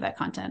money off of that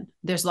content.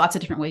 There's lots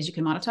of different ways you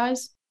can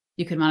monetize.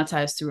 You can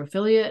monetize through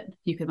affiliate.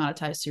 You can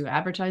monetize through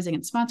advertising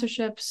and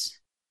sponsorships.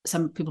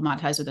 Some people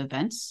monetize with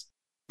events,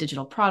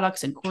 digital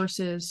products and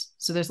courses.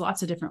 So there's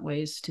lots of different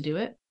ways to do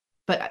it.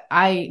 But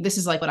this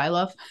is like what I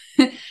love.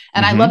 And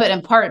I love it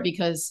in part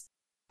because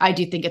I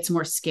do think it's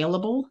more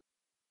scalable.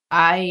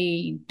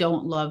 I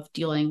don't love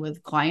dealing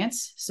with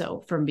clients.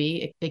 So for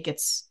me, it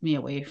gets me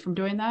away from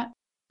doing that.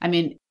 I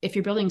mean, if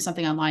you're building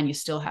something online, you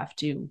still have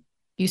to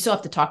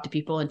talk to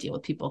people and deal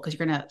with people because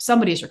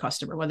somebody's your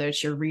customer, whether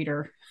it's your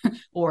reader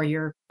or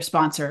your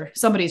sponsor,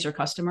 somebody's your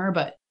customer,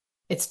 but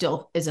it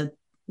still is a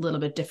little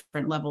bit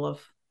different level of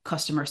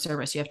customer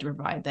service you have to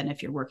provide than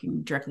if you're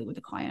working directly with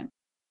a client.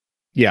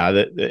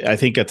 Yeah, I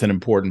think that's an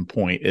important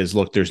point is,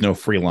 look, there's no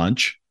free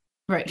lunch.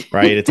 Right.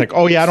 Right. It's like,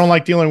 oh, yeah, I don't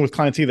like dealing with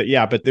clients either.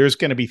 Yeah, but there's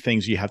going to be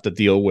things you have to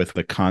deal with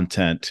the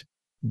content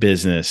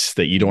business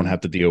that you don't have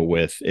to deal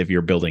with if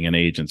you're building an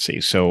agency.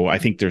 So I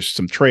think there's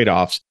some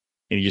trade-offs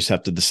and you just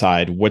have to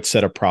decide what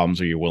set of problems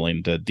are you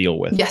willing to deal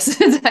with.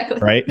 Yes, exactly.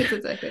 Right.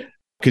 Exactly.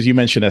 Because you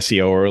mentioned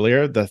SEO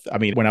earlier.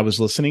 When I was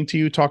listening to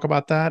you talk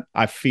about that,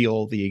 I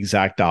feel the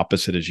exact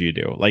opposite as you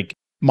do. Like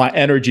my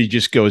energy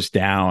just goes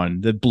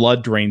down. The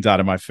blood drains out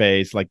of my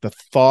face. Like the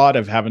thought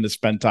of having to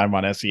spend time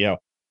on SEO.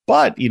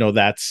 But,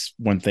 that's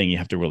one thing you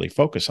have to really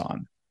focus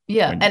on.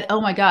 Yeah. And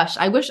oh my gosh,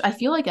 I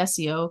feel like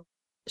SEO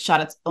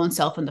shot its own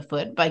self in the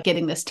foot by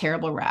getting this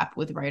terrible rap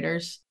with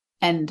writers.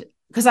 And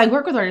because I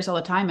work with writers all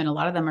the time and a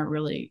lot of them are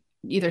really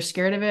either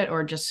scared of it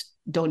or just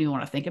don't even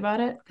want to think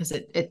about it because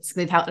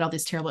they've had all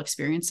these terrible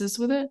experiences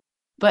with it.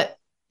 But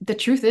the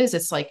truth is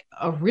it's like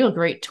a real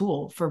great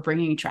tool for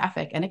bringing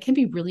traffic and it can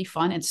be really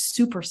fun and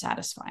super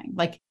satisfying.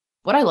 Like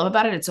what I love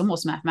about it, it's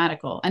almost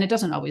mathematical and it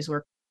doesn't always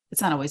work.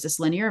 It's not always this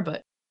linear,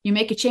 but you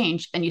make a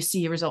change and you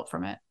see a result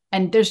from it.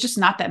 And there's just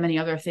not that many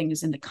other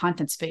things in the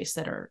content space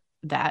that are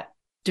that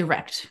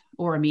direct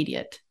or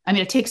immediate. I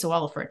mean, it takes a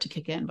while for it to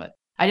kick in, but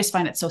I just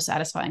find it so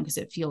satisfying because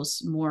it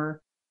feels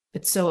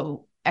it's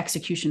so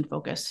execution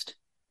focused.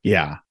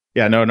 Yeah.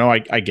 Yeah. No,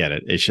 I get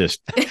it. It's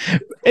just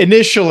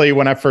initially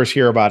when I first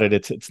hear about it,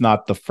 it's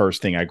not the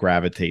first thing I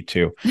gravitate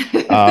to,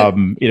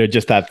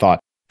 just that thought.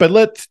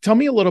 But tell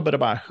me a little bit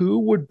about who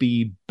would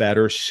be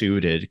better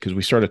suited, because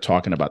we started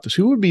talking about this,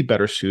 who would be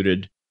better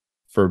suited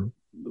for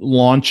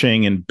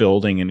launching and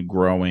building and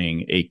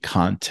growing a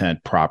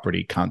content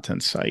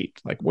site?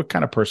 Like what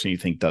kind of person you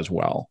think does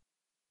well?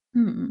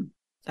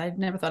 I've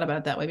never thought about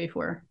it that way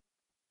before.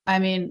 I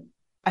mean,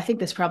 I think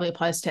this probably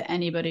applies to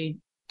anybody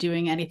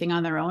doing anything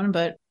on their own,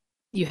 but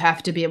you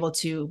have to be able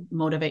to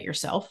motivate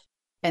yourself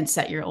and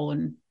set your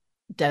own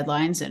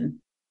deadlines and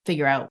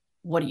figure out,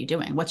 what are you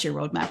doing? What's your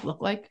roadmap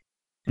look like?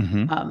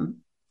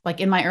 Like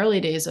in my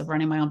early days of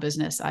running my own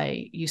business,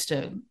 I used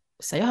to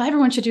say, oh,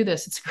 everyone should do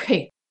this. It's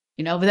great.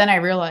 But then I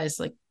realized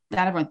like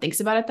not everyone thinks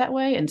about it that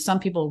way. And some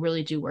people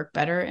really do work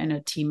better in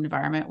a team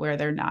environment where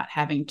they're not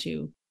having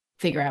to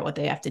figure out what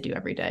they have to do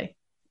every day.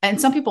 And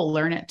some people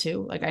learn it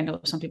too. Like I know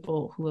some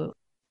people who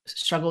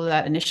struggle with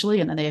that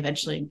initially and then they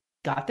eventually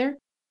got there.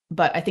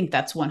 But I think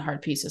that's one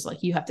hard piece is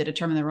like you have to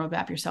determine the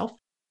roadmap yourself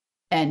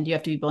and you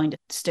have to be willing to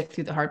stick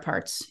through the hard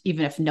parts,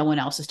 even if no one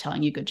else is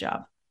telling you good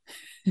job.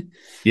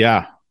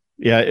 Yeah.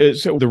 Yeah.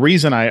 So the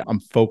reason I'm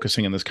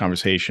focusing in this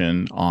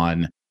conversation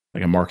on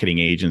like a marketing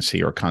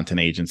agency or content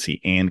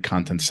agency and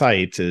content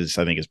sites is,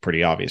 I think is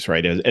pretty obvious,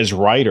 right? As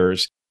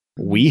writers,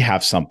 we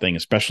have something,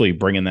 especially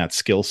bringing that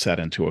skill set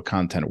into a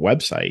content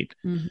website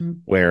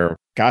where,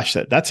 gosh,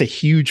 that's a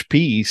huge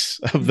piece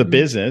of the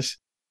business.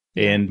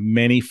 And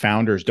many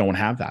founders don't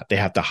have that. They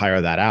have to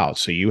hire that out.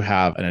 So you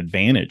have an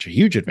advantage, a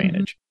huge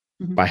advantage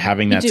by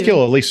having that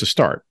skill, at least to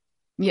start.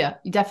 Yeah,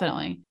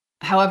 definitely.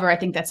 However, I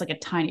think that's like a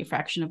tiny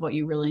fraction of what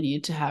you really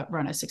need to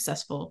run a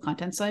successful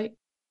content site.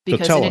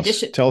 Because so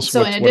tell us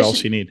what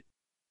else you need.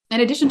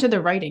 In addition to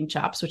the writing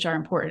chops, which are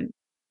important,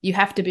 you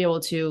have to be able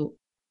to,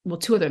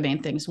 two other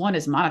main things. One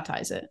is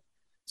monetize it.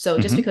 So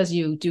just because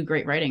you do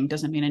great writing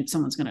doesn't mean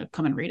someone's going to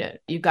come and read it.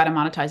 You've got to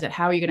monetize it.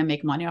 How are you going to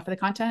make money off of the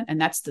content? And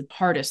that's the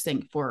hardest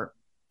thing for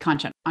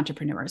content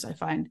entrepreneurs, I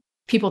find.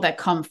 People that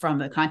come from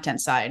the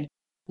content side,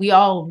 we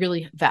all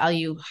really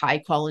value high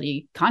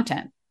quality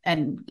content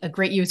and a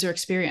great user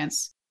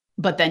experience.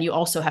 But then you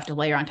also have to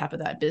layer on top of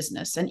that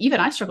business. And even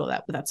I struggle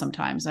with that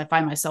sometimes. I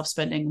find myself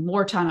spending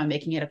more time on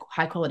making it a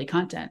high quality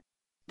content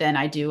than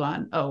I do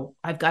on, oh,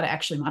 I've got to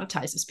actually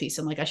monetize this piece.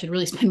 And like, I should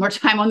really spend more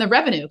time on the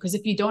revenue, because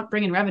if you don't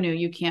bring in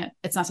revenue,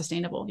 it's not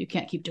sustainable. You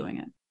can't keep doing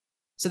it.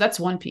 So that's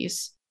one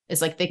piece,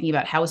 is like thinking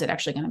about how is it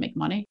actually going to make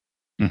money?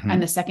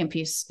 And the second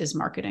piece is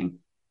marketing,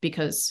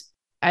 because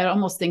I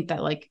almost think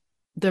that like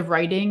the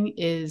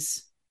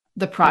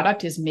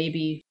product is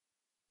maybe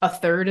a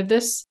third of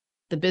this.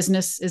 The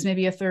business is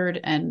maybe a third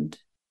and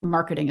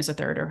marketing is a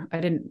third, or I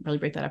didn't really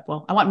break that up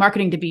well. I want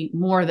marketing to be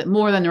more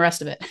than the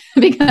rest of it.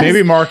 Because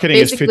maybe marketing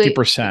is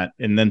 50%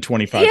 and then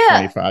 25,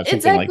 25,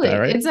 something like that,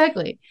 right?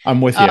 Exactly.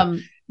 I'm with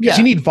you. Because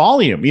you need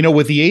volume,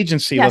 with the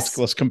agency,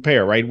 let's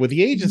compare, right? With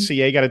the agency,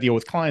 you got to deal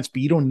with clients,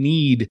 but you don't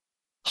need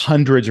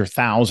hundreds or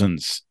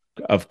thousands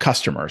of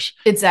customers.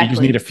 Exactly. You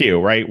just need a few,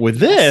 right? With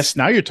this,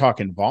 now you're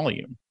talking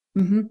volume.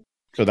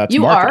 So that's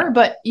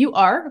marketing.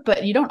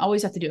 You don't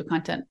always have to do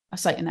a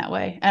site in that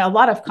way. And a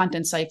lot of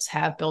content sites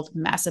have built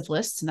massive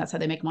lists and that's how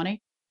they make money.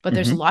 But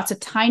there's lots of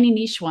tiny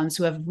niche ones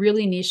who have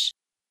really niche,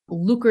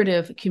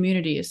 lucrative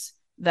communities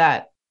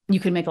that you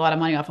can make a lot of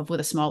money off of with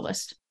a small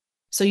list.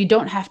 So you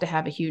don't have to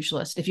have a huge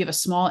list. If you have a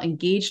small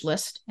engaged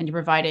list and you're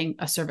providing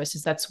a service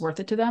that's worth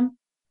it to them.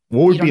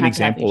 What would be an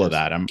example of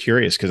that? I'm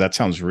curious because that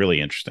sounds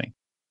really interesting.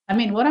 I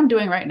mean, what I'm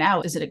doing right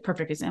now is a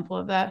perfect example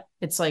of that.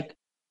 It's like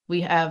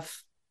we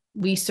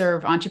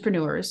serve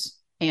entrepreneurs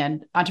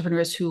and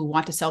entrepreneurs who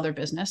want to sell their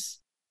business.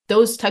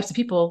 Those types of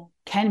people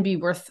can be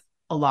worth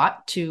a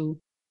lot to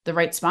the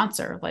right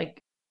sponsor.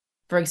 Like,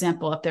 for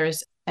example, if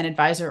there's an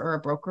advisor or a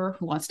broker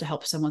who wants to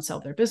help someone sell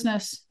their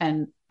business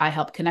and I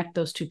help connect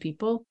those two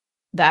people,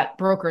 that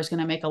broker is going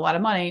to make a lot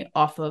of money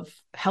off of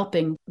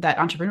helping that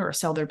entrepreneur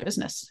sell their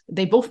business.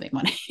 They both make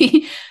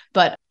money,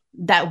 but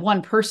that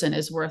one person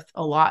is worth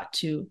a lot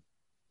to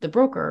the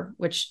broker,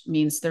 which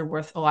means they're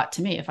worth a lot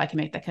to me if I can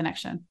make that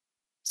connection.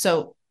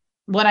 So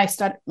when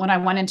I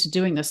went into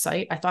doing this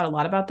site, I thought a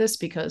lot about this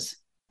because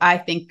I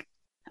think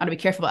I want to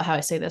be careful about how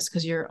I say this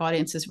because your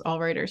audience is all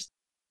writers.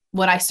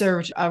 When I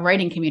served a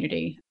writing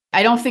community,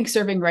 I don't think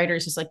serving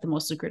writers is like the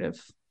most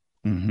lucrative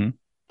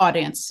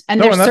audience.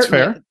 And that's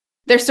fair.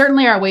 There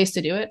certainly are ways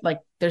to do it. Like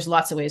there's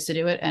lots of ways to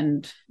do it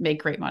and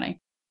make great money,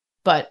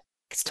 but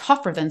it's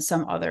tougher than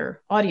some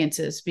other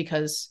audiences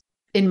because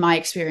in my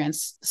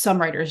experience, some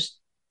writers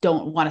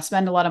don't want to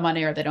spend a lot of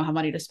money or they don't have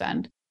money to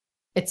spend.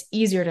 It's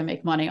easier to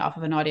make money off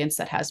of an audience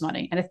that has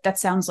money. And that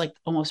sounds like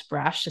almost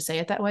brash to say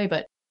it that way,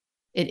 but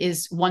it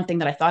is one thing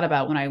that I thought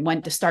about when I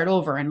went to start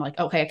over and like,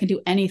 okay, I can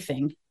do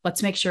anything.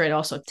 Let's make sure it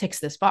also ticks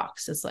this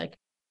box. It's like,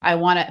 I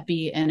want to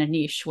be in a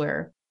niche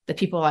where the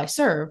people I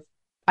serve,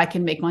 I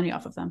can make money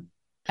off of them.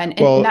 And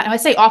when I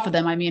say off of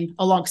them, I mean,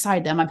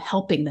 alongside them, I'm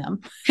helping them.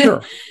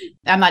 Sure.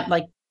 I'm not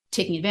like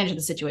taking advantage of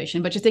the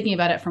situation, but just thinking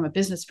about it from a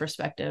business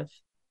perspective,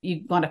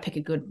 you want to pick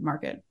a good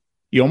market.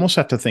 You almost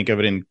have to think of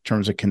it in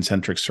terms of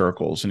concentric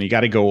circles, and you got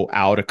to go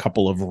out a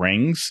couple of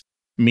rings,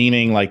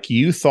 meaning like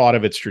you thought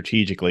of it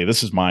strategically.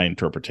 This is my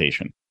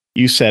interpretation.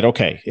 You said,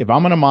 okay, if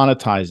I'm going to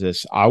monetize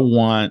this,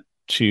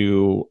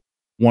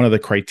 one of the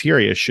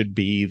criteria should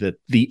be that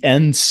the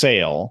end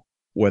sale,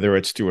 whether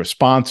it's through a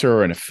sponsor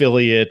or an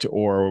affiliate,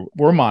 or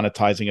we're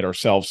monetizing it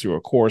ourselves through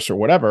a course or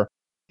whatever,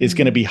 is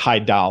going to be high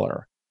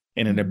dollar.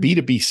 And in a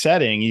B2B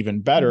setting,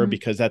 even better,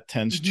 because that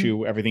tends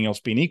to, everything else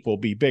being equal,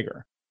 be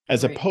bigger.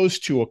 as Right.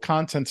 opposed to a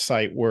content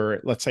site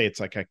where, let's say it's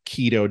like a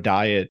keto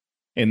diet,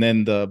 and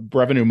then the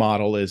revenue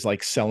model is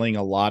like selling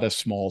a lot of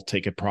small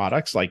ticket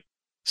products like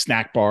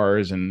snack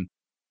bars and,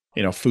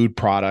 food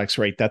products,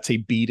 right? That's a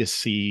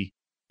B2C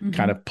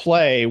kind Mhm. of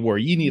play where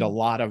you need a Mhm.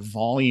 lot of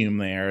volume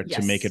there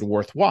to make it Yes.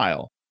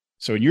 worthwhile.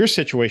 So in your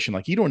situation,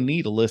 like you don't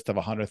need a list of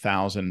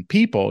 100,000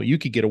 people. You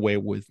could get away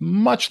with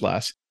much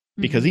less,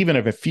 because Mhm. even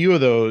if a few of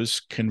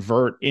those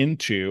convert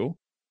into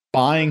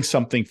buying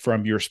something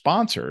from your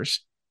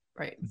sponsors,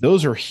 Right.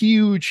 those are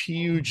huge,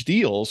 huge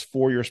deals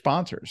for your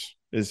sponsors,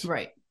 is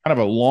Right. kind of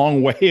a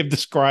long way of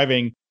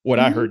describing what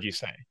I Mhm. heard you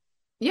say.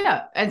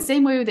 Yeah. And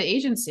same way with the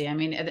agency. I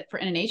mean, in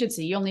an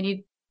agency, you only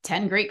need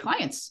 10 great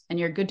clients and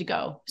you're good to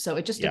go. So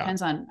it just Yeah.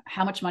 depends on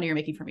how much money you're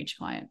making from each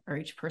client or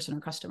each person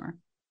or customer.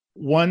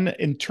 One,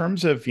 in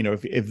terms of,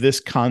 if this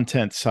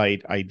content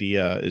site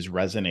idea is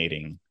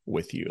resonating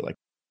with you, like,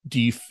 do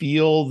you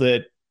feel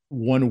that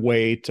one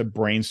way to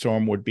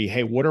brainstorm would be,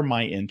 hey, what are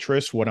my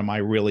interests? What am I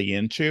really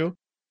into?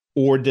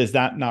 Or does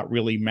that not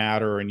really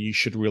matter and you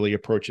should really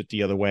approach it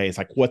the other way? It's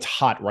like, what's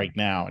hot right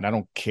now? And I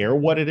don't care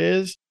what it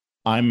is.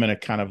 I'm going to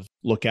kind of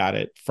look at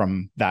it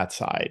from that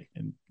side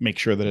and make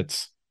sure that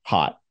it's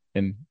hot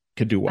and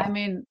could do I well.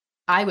 mean,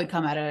 I would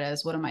come at it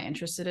as what am I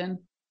interested in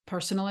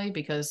personally,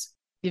 because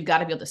you've got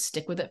to be able to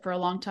stick with it for a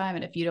long time.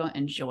 And if you don't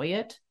enjoy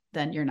it,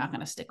 then you're not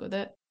going to stick with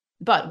it.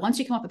 But once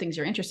you come up with things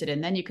you're interested in,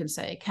 then you can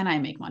say, can I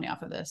make money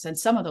off of this? And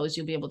some of those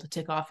you'll be able to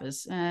tick off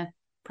as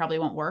probably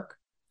won't work.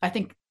 I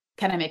think,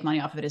 can I make money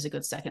off of it is a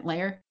good second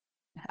layer.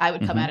 I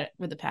would come Mm-hmm. at it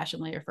with the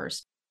passion layer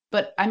first.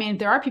 But I mean,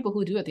 there are people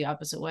who do it the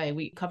opposite way.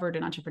 We covered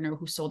an entrepreneur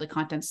who sold a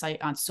content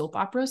site on soap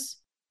operas,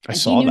 I and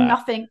he saw knew that.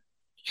 nothing.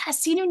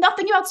 Yes, he knew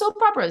nothing about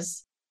soap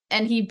operas.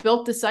 And he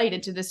built the site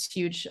into this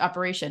huge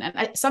operation.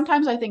 And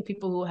sometimes I think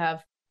people who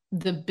have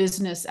the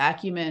business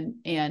acumen,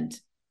 and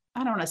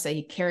I don't want to say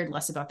he cared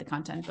less about the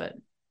content, but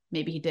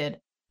maybe he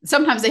did.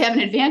 Sometimes they have an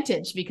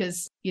advantage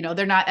because,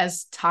 they're not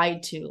as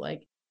tied to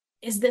like,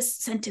 is this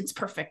sentence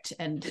perfect?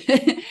 And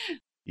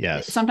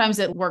Yes. sometimes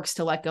it works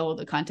to let go of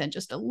the content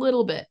just a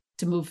little bit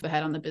to move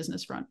ahead on the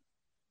business front.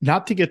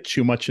 Not to get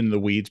too much into the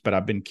weeds, but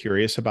I've been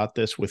curious about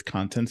this with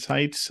content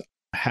sites.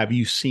 Have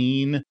you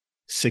seen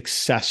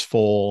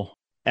successful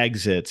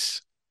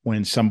exits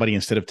when somebody,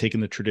 instead of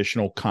taking the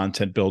traditional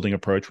content building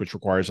approach, which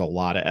requires a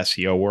lot of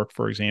SEO work,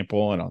 for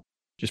example, and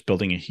just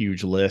building a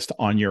huge list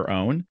on your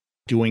own,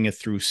 doing it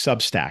through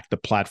Substack, the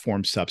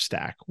platform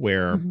Substack,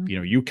 where,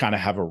 Mm-hmm. you kind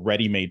of have a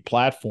ready-made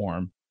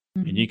platform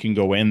and Mm-hmm. you can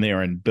go in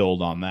there and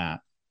build on that.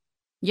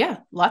 Yeah,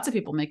 lots of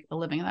people make a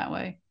living that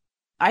way.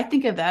 I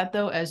think of that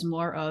though as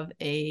more of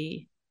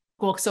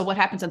so what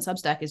happens on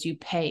Substack is you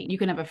pay. You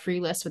can have a free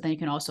list, but then you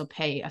can also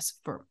pay us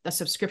for a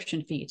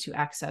subscription fee to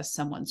access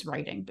someone's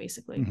writing,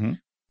 basically. Mm-hmm.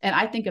 And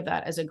I think of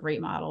that as a great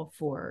model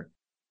for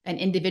an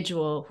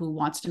individual who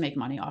wants to make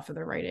money off of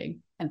their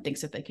writing and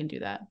thinks that they can do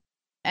that.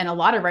 And a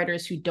lot of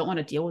writers who don't want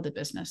to deal with the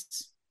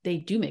business, they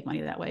do make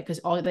money that way because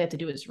all they have to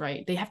do is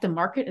write. They have to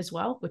market as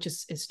well, which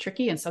is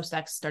tricky. And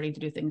Substack's starting to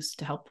do things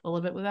to help a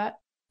little bit with that.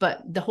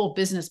 But the whole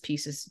business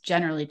piece is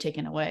generally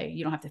taken away.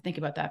 You don't have to think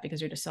about that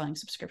because you're just selling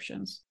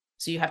subscriptions.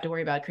 So you have to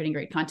worry about creating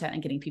great content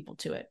and getting people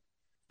to it.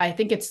 I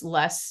think it's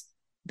less,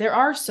 there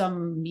are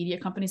some media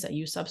companies that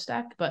use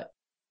Substack, but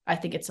I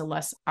think it's a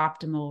less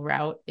optimal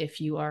route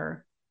if you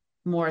are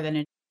more than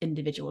an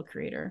individual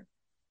creator.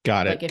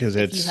 Got it. Like Because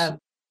if you have,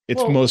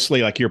 it's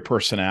mostly like your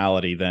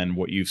personality than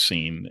what you've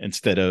seen,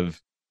 instead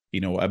of,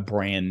 a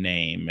brand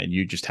name, and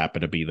you just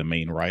happen to be the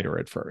main writer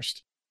at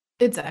first.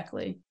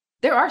 Exactly.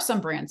 There are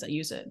some brands that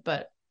use it,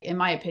 but in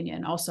my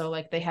opinion, also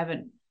like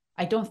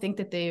I don't think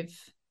that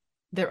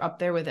they're up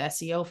there with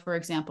SEO, for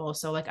example.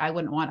 So like I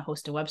wouldn't want to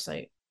host a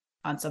website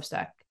on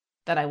Substack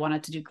that I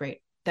wanted to do great,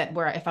 that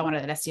where if I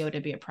wanted an SEO to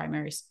be a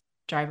primary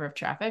driver of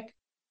traffic,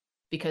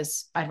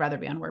 because I'd rather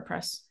be on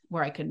WordPress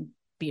where I can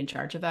be in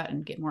charge of that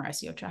and get more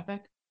SEO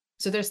traffic.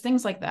 So there's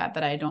things like that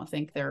I don't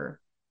think they're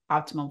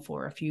optimal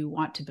for if you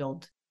want to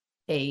build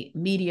a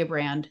media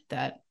brand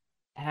that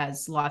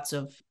has lots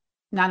of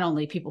not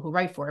only people who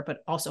write for it,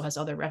 but also has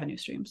other revenue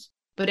streams.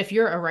 But if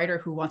you're a writer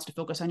who wants to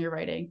focus on your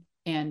writing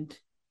and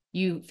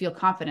you feel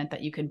confident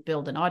that you can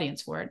build an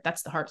audience for it,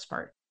 that's the hardest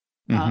part.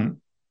 Mm-hmm.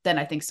 Then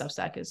I think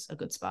Substack is a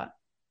good spot.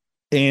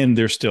 And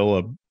there's still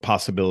a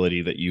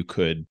possibility that you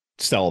could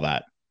sell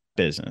that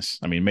business.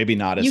 I mean, maybe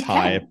not as You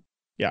high. can.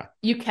 Yeah.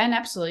 You can,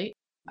 absolutely.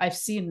 I've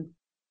seen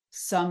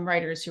some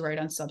writers who write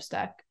on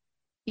Substack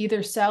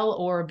either sell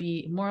or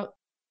be more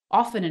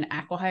often an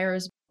acqui-hire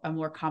is a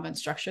more common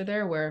structure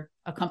there, where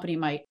a company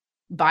might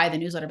buy the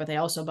newsletter, but they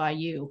also buy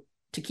you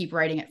to keep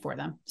writing it for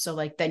them. So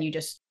like then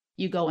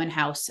you go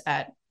in-house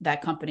at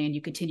that company and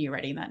you continue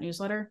writing that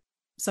newsletter.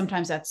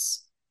 Sometimes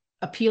that's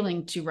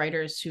appealing to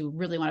writers who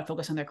really want to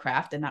focus on their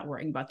craft and not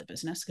worrying about the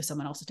business because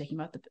someone else is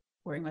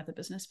worrying about the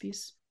business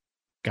piece.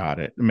 Got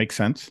it. It makes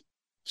sense.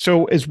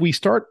 So as we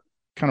start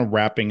kind of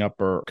wrapping up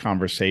our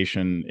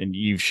conversation, and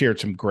you've shared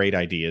some great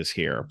ideas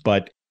here,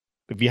 but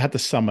if you had to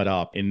sum it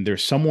up, and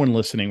there's someone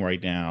listening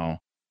right now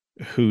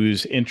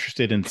who's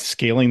interested in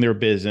scaling their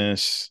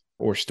business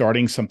or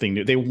starting something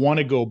new. They want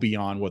to go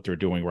beyond what they're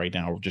doing right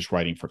now, just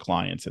writing for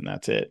clients, and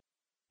that's it.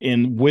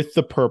 And with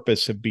the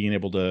purpose of being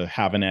able to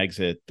have an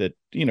exit that,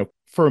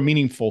 for a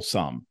meaningful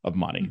sum of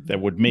money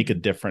that would make a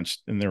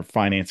difference in their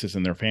finances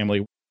and their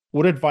family,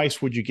 what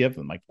advice would you give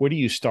them? Like, where do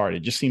you start? It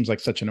just seems like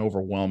such an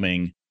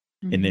overwhelming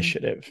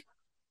initiative.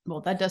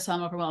 Well, that does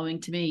sound overwhelming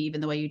to me,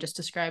 even the way you just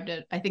described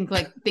it. I think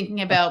like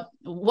thinking about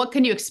what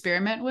can you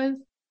experiment with?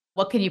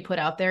 What can you put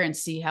out there and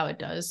see how it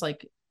does?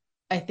 Like,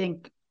 I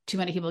think too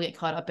many people get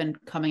caught up in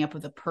coming up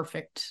with a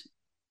perfect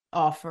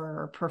offer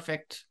or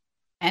perfect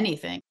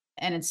anything.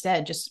 And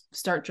instead just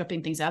start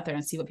dripping things out there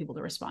and see what people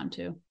to respond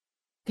to.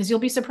 Because you'll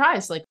be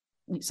surprised, like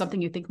something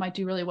you think might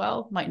do really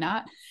well, might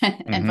not,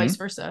 and vice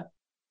versa.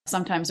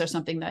 Sometimes there's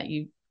something that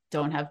you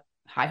don't have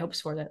high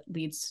hopes for that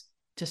leads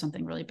to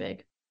something really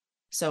big.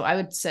 So I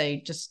would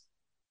say just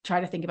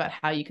try to think about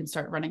how you can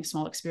start running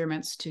small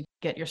experiments to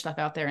get your stuff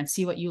out there and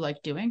see what you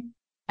like doing.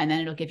 And then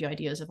it'll give you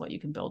ideas of what you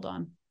can build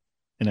on.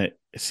 And it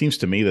seems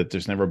to me that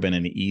there's never been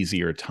an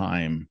easier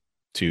time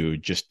to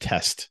just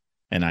test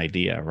an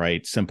idea,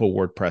 right? Simple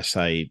WordPress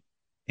site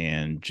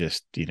and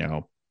just,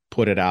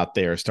 put it out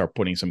there, start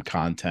putting some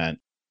content.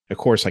 Of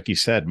course, like you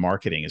said,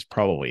 marketing is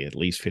probably at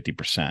least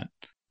 50%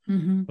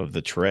 of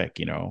the trick,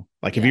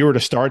 like if you were to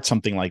start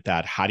something like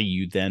that, how do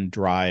you then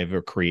drive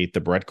or create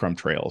the breadcrumb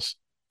trails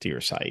to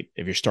your site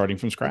if you're starting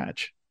from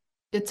scratch?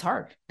 It's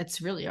hard.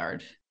 It's really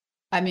hard.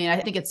 I mean,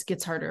 I think it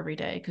gets harder every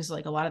day because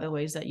like a lot of the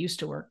ways that used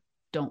to work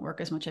don't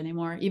work as much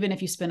anymore. Even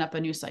if you spin up a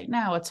new site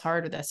now, it's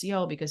hard with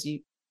SEO because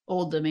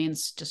old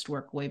domains just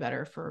work way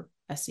better for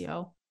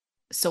SEO.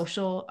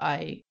 Social,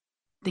 I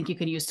think you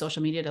can use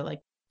social media to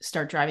like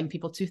start driving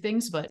people to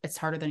things, but it's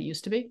harder than it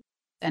used to be.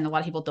 And a lot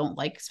of people don't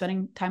like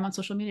spending time on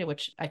social media,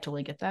 which I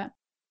totally get that.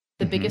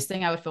 The biggest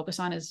thing I would focus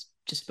on is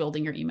just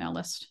building your email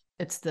list.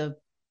 It's the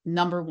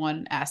number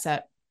one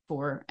asset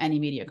for any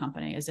media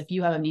company. Is if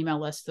you have an email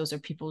list, those are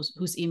people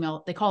whose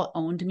email, they call it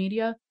owned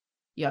media.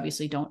 You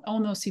obviously don't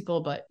own those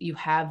people, but you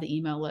have the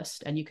email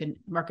list and you can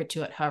market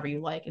to it however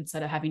you like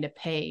instead of having to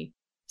pay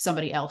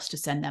somebody else to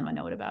send them a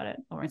note about it,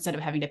 or instead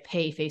of having to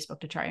pay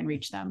Facebook to try and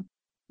reach them.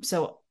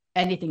 So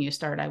anything you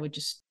start, I would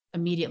just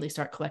immediately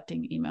start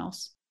collecting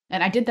emails.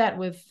 And I did that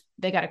with,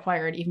 they got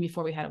acquired even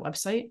before we had a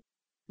website.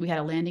 We had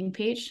a landing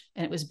page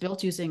and it was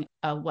built using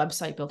a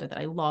website builder that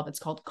I love. It's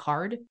called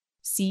Carrd,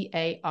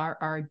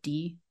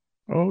 CARRD.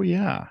 Oh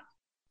yeah.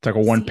 It's like a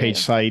one-page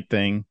site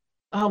thing.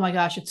 Oh my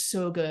gosh, it's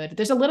so good.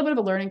 There's a little bit of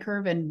a learning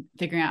curve in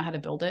figuring out how to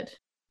build it,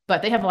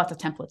 but they have lots of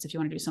templates if you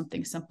want to do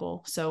something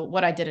simple. So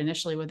what I did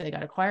initially when they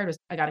got acquired was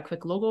I got a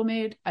quick logo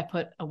made. I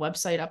put a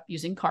website up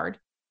using Carrd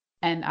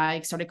and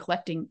I started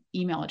collecting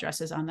email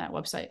addresses on that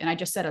website. And I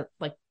just said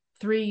like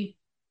 3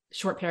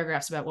 short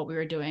paragraphs about what we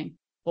were doing,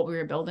 what we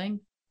were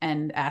building,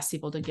 and asked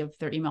people to give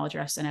their email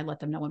address. And I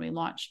let them know when we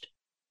launched.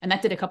 And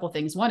that did a couple of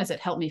things. One is it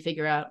helped me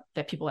figure out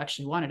that people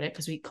actually wanted it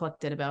because we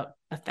collected about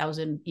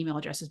 1,000 email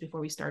addresses before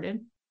we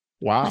started.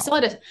 Wow. I still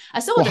had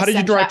well, how did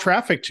you drive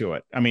traffic to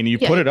it? I mean, you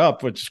put it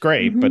up, which is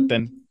great, but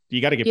then you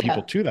got to get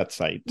people to that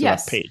site, to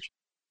that page.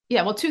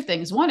 Yeah. Well, 2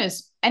 things. One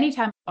is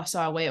anytime I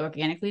saw a way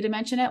organically to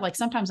mention it, like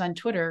sometimes on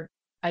Twitter,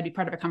 I'd be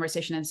part of a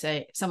conversation and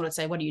someone would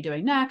say, what are you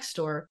doing next?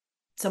 Or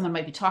someone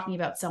might be talking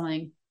about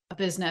selling a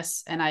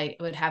business and I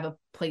would have a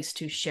place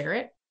to share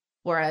it.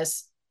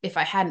 Whereas if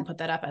I hadn't put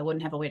that up, I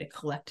wouldn't have a way to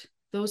collect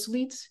those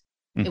leads.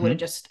 It would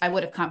have I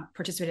would have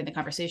participated in the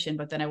conversation,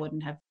 but then I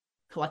wouldn't have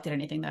collected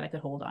anything that I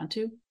could hold on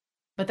to.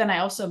 But then I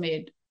also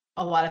made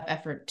a lot of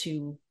effort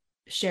to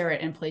share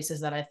it in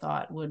places that I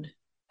thought would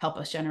help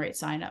us generate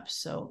signups.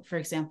 So for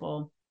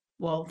example,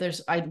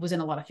 I was in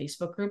a lot of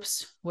Facebook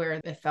groups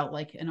where it felt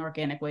like an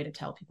organic way to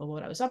tell people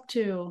what I was up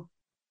to.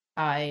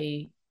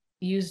 I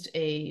used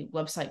a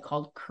website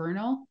called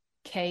Kernel,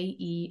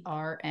 KERN.AL.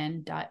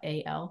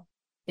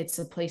 It's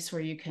a place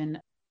where you can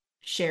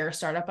share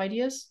startup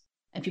ideas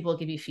and people will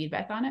give you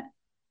feedback on it.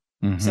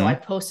 So I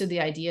posted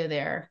the idea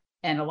there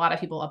and a lot of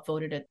people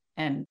upvoted it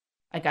and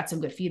I got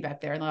some good feedback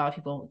there. And a lot of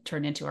people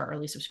turned into our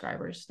early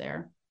subscribers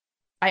there.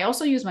 I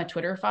also use my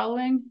Twitter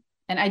following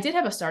and I did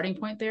have a starting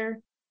point there,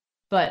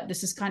 but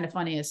this is kind of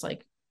funny. It's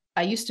like,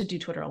 I used to do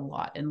Twitter a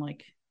lot in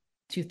like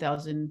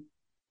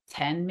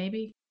 2010,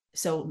 maybe.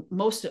 So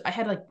I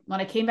had like,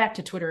 when I came back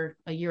to Twitter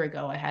a year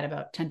ago, I had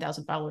about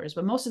 10,000 followers,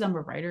 but most of them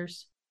were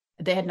writers.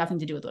 They had nothing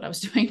to do with what I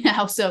was doing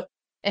now. So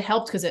it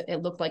helped because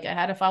it looked like I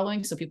had a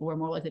following. So people were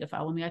more likely to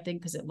follow me, I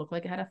think, because it looked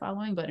like I had a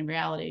following. But in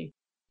reality,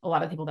 a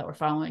lot of people that were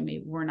following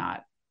me were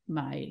not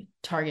my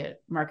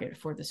target market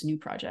for this new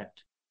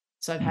project.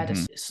 So I've had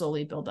to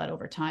slowly build that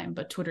over time.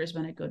 But Twitter has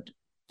been a good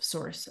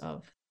source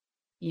of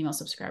email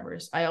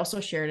subscribers. I also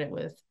shared it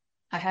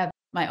I have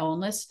my own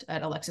list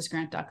at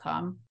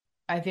alexisgrant.com.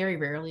 I very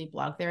rarely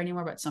blog there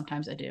anymore, but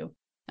sometimes I do.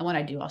 And when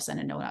I do, I'll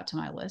send a note out to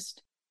my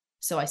list.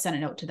 So I sent a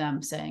note to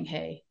them saying,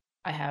 hey,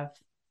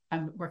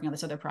 I'm working on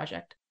this other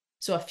project.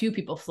 So a few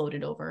people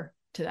floated over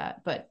to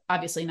that, but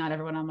obviously not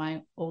everyone on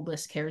my old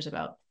list cares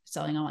about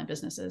selling online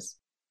businesses.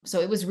 So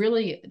it was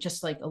really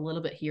just like a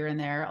little bit here and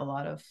there, a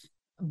lot of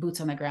boots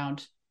on the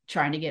ground,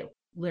 trying to get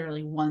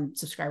literally one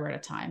subscriber at a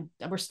time.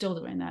 We're still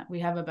doing that. We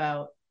have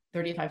about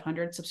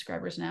 3,500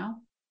 subscribers now.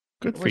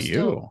 Good for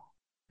you.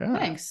 Yeah.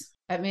 Thanks.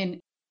 I mean,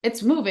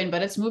 it's moving,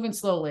 but it's moving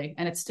slowly,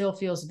 and it still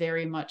feels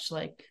very much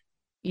like,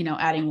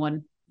 adding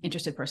one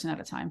interested person at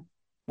a time.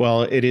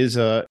 Well, it is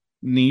a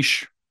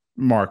niche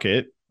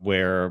market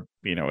where,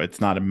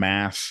 it's not a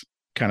mass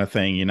kind of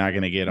thing. You're not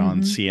going to get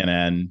on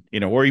CNN,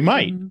 or you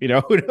might, who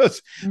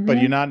knows, but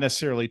you're not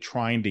necessarily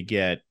trying to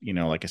get,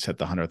 like I said,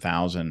 the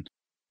 100,000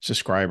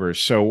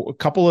 subscribers. So a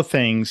couple of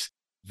things,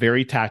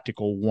 very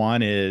tactical.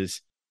 One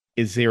is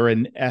there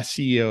an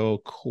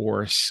SEO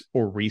course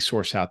or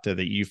resource out there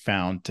that you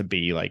found to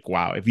be like,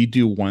 wow, if you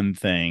do one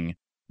thing,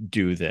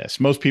 do this?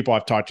 Most people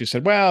I've talked to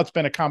said, well, it's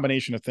been a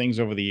combination of things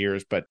over the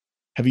years, but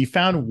have you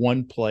found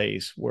one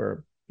place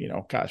where,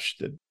 gosh,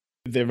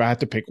 if I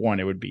had to pick one,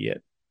 it would be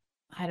it?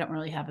 I don't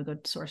really have a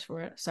good source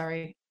for it.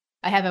 Sorry.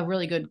 I have a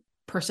really good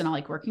person I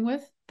like working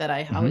with that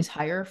I always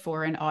hire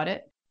for an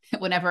audit.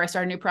 Whenever I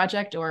start a new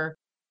project or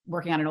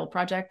working on an old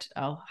project,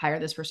 I'll hire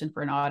this person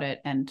for an audit,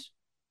 and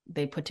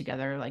they put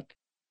together like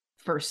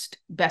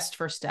best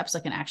first steps,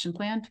 like an action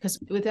plan. Because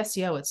with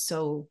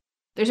SEO,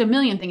 there's a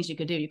million things you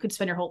could do. You could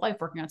spend your whole life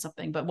working on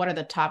something, but what are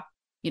the top,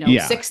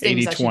 6 things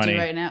 80, I should do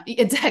right now?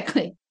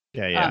 Exactly.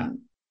 Yeah.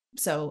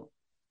 So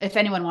if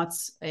anyone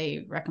wants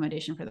a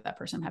recommendation for that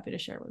person, I'm happy to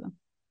share it with them.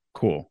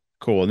 Cool.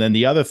 And then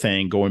the other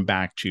thing, going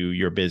back to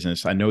your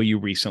business, I know you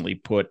recently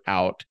put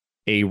out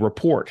a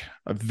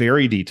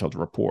very detailed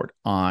report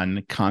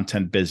on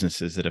content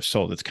businesses that have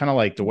sold. It's kind of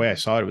like the way I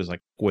saw it was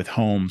like with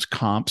homes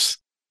comps,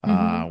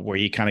 where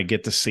you kind of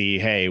get to see,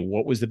 hey,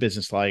 what was the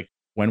business like?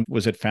 When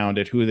was it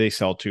founded? Who they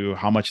sell to?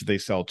 How much did they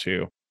sell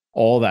to?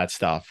 All that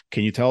stuff.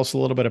 Can you tell us a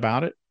little bit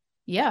about it?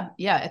 Yeah.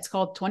 It's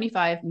called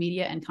 25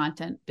 Media and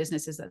Content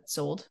Businesses That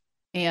Sold.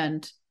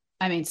 And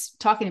I mean,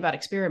 talking about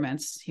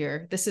experiments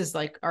here, this is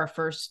like our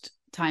first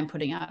time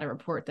putting out a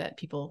report that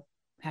people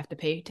have to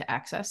pay to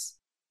access.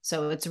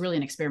 So it's really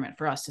an experiment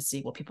for us to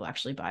see, will people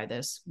actually buy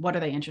this? What are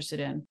they interested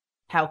in?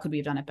 How could we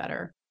have done it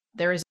better?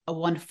 There is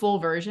one full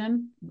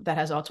version that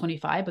has all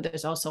 25, but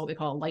there's also what we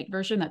call a light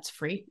version that's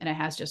free, and it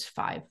has just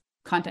 5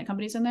 content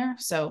companies in there.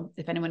 So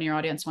if anyone in your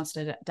audience wants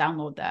to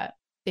download that,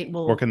 it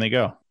will. Where can they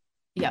go?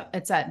 Yeah,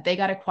 it's at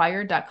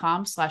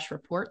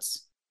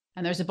theygotacquired.com/reports.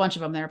 And there's a bunch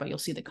of them there, but you'll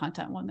see the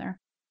content one there.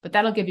 But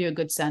that'll give you a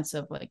good sense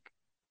of like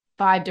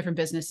 5 different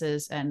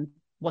businesses and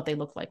what they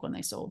look like when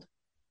they sold.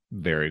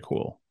 Very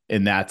cool.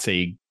 And that's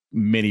a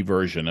mini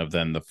version of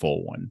then the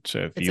full one.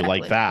 So if you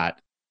like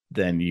that,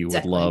 then you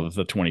would love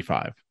the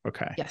 25.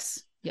 Okay.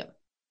 Yes. Yep.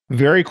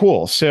 Very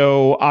cool.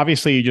 So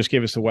obviously you just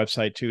gave us the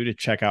website too to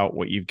check out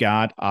what you've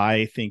got.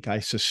 I think I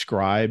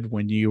subscribed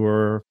when you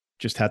were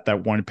just had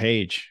that one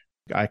page.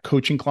 A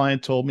coaching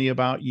client told me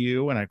about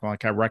you, and I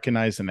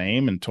recognized the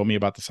name and told me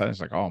about the site. I was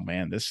like, oh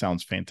man, this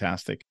sounds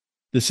fantastic.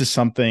 This is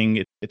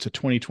something, it's a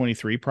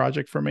 2023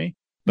 project for me,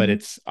 but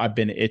I've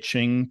been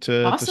itching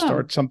to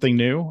start something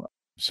new.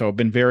 So I've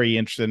been very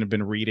interested and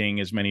been reading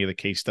as many of the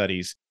case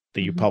studies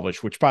that you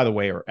publish, which by the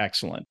way, are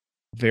excellent.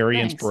 Very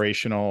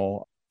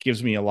inspirational,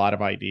 gives me a lot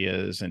of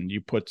ideas, and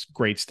you put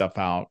great stuff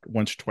out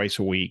once or twice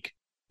a week,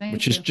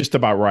 which is just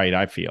about right,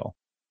 I feel.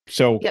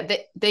 So yeah,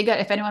 they got,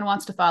 if anyone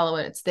wants to follow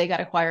it, it's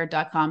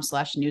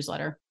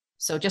theygotacquired.com/newsletter.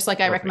 So just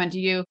like I recommend to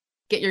you,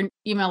 get your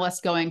email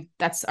list going.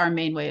 That's our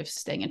main way of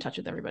staying in touch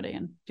with everybody.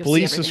 And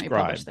please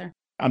subscribe. There.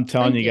 I'm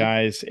telling you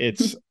guys,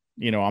 it's,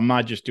 I'm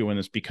not just doing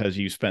this because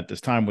you spent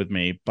this time with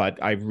me, but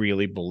I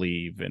really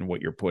believe in what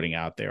you're putting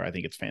out there. I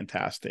think it's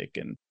fantastic,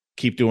 and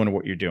keep doing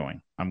what you're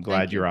doing. I'm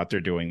glad you're out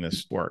there doing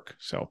this work.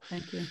 So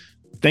thank you.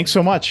 Thanks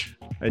so much.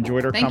 I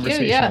enjoyed our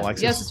conversation,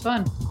 Alexis. Yes, it's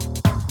fun.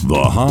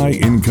 The High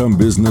Income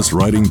Business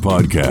Writing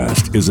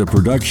Podcast is a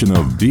production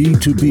of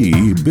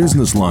B2B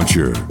Business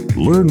Launcher.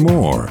 Learn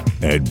more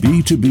at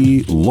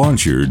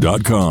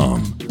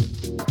b2blauncher.com.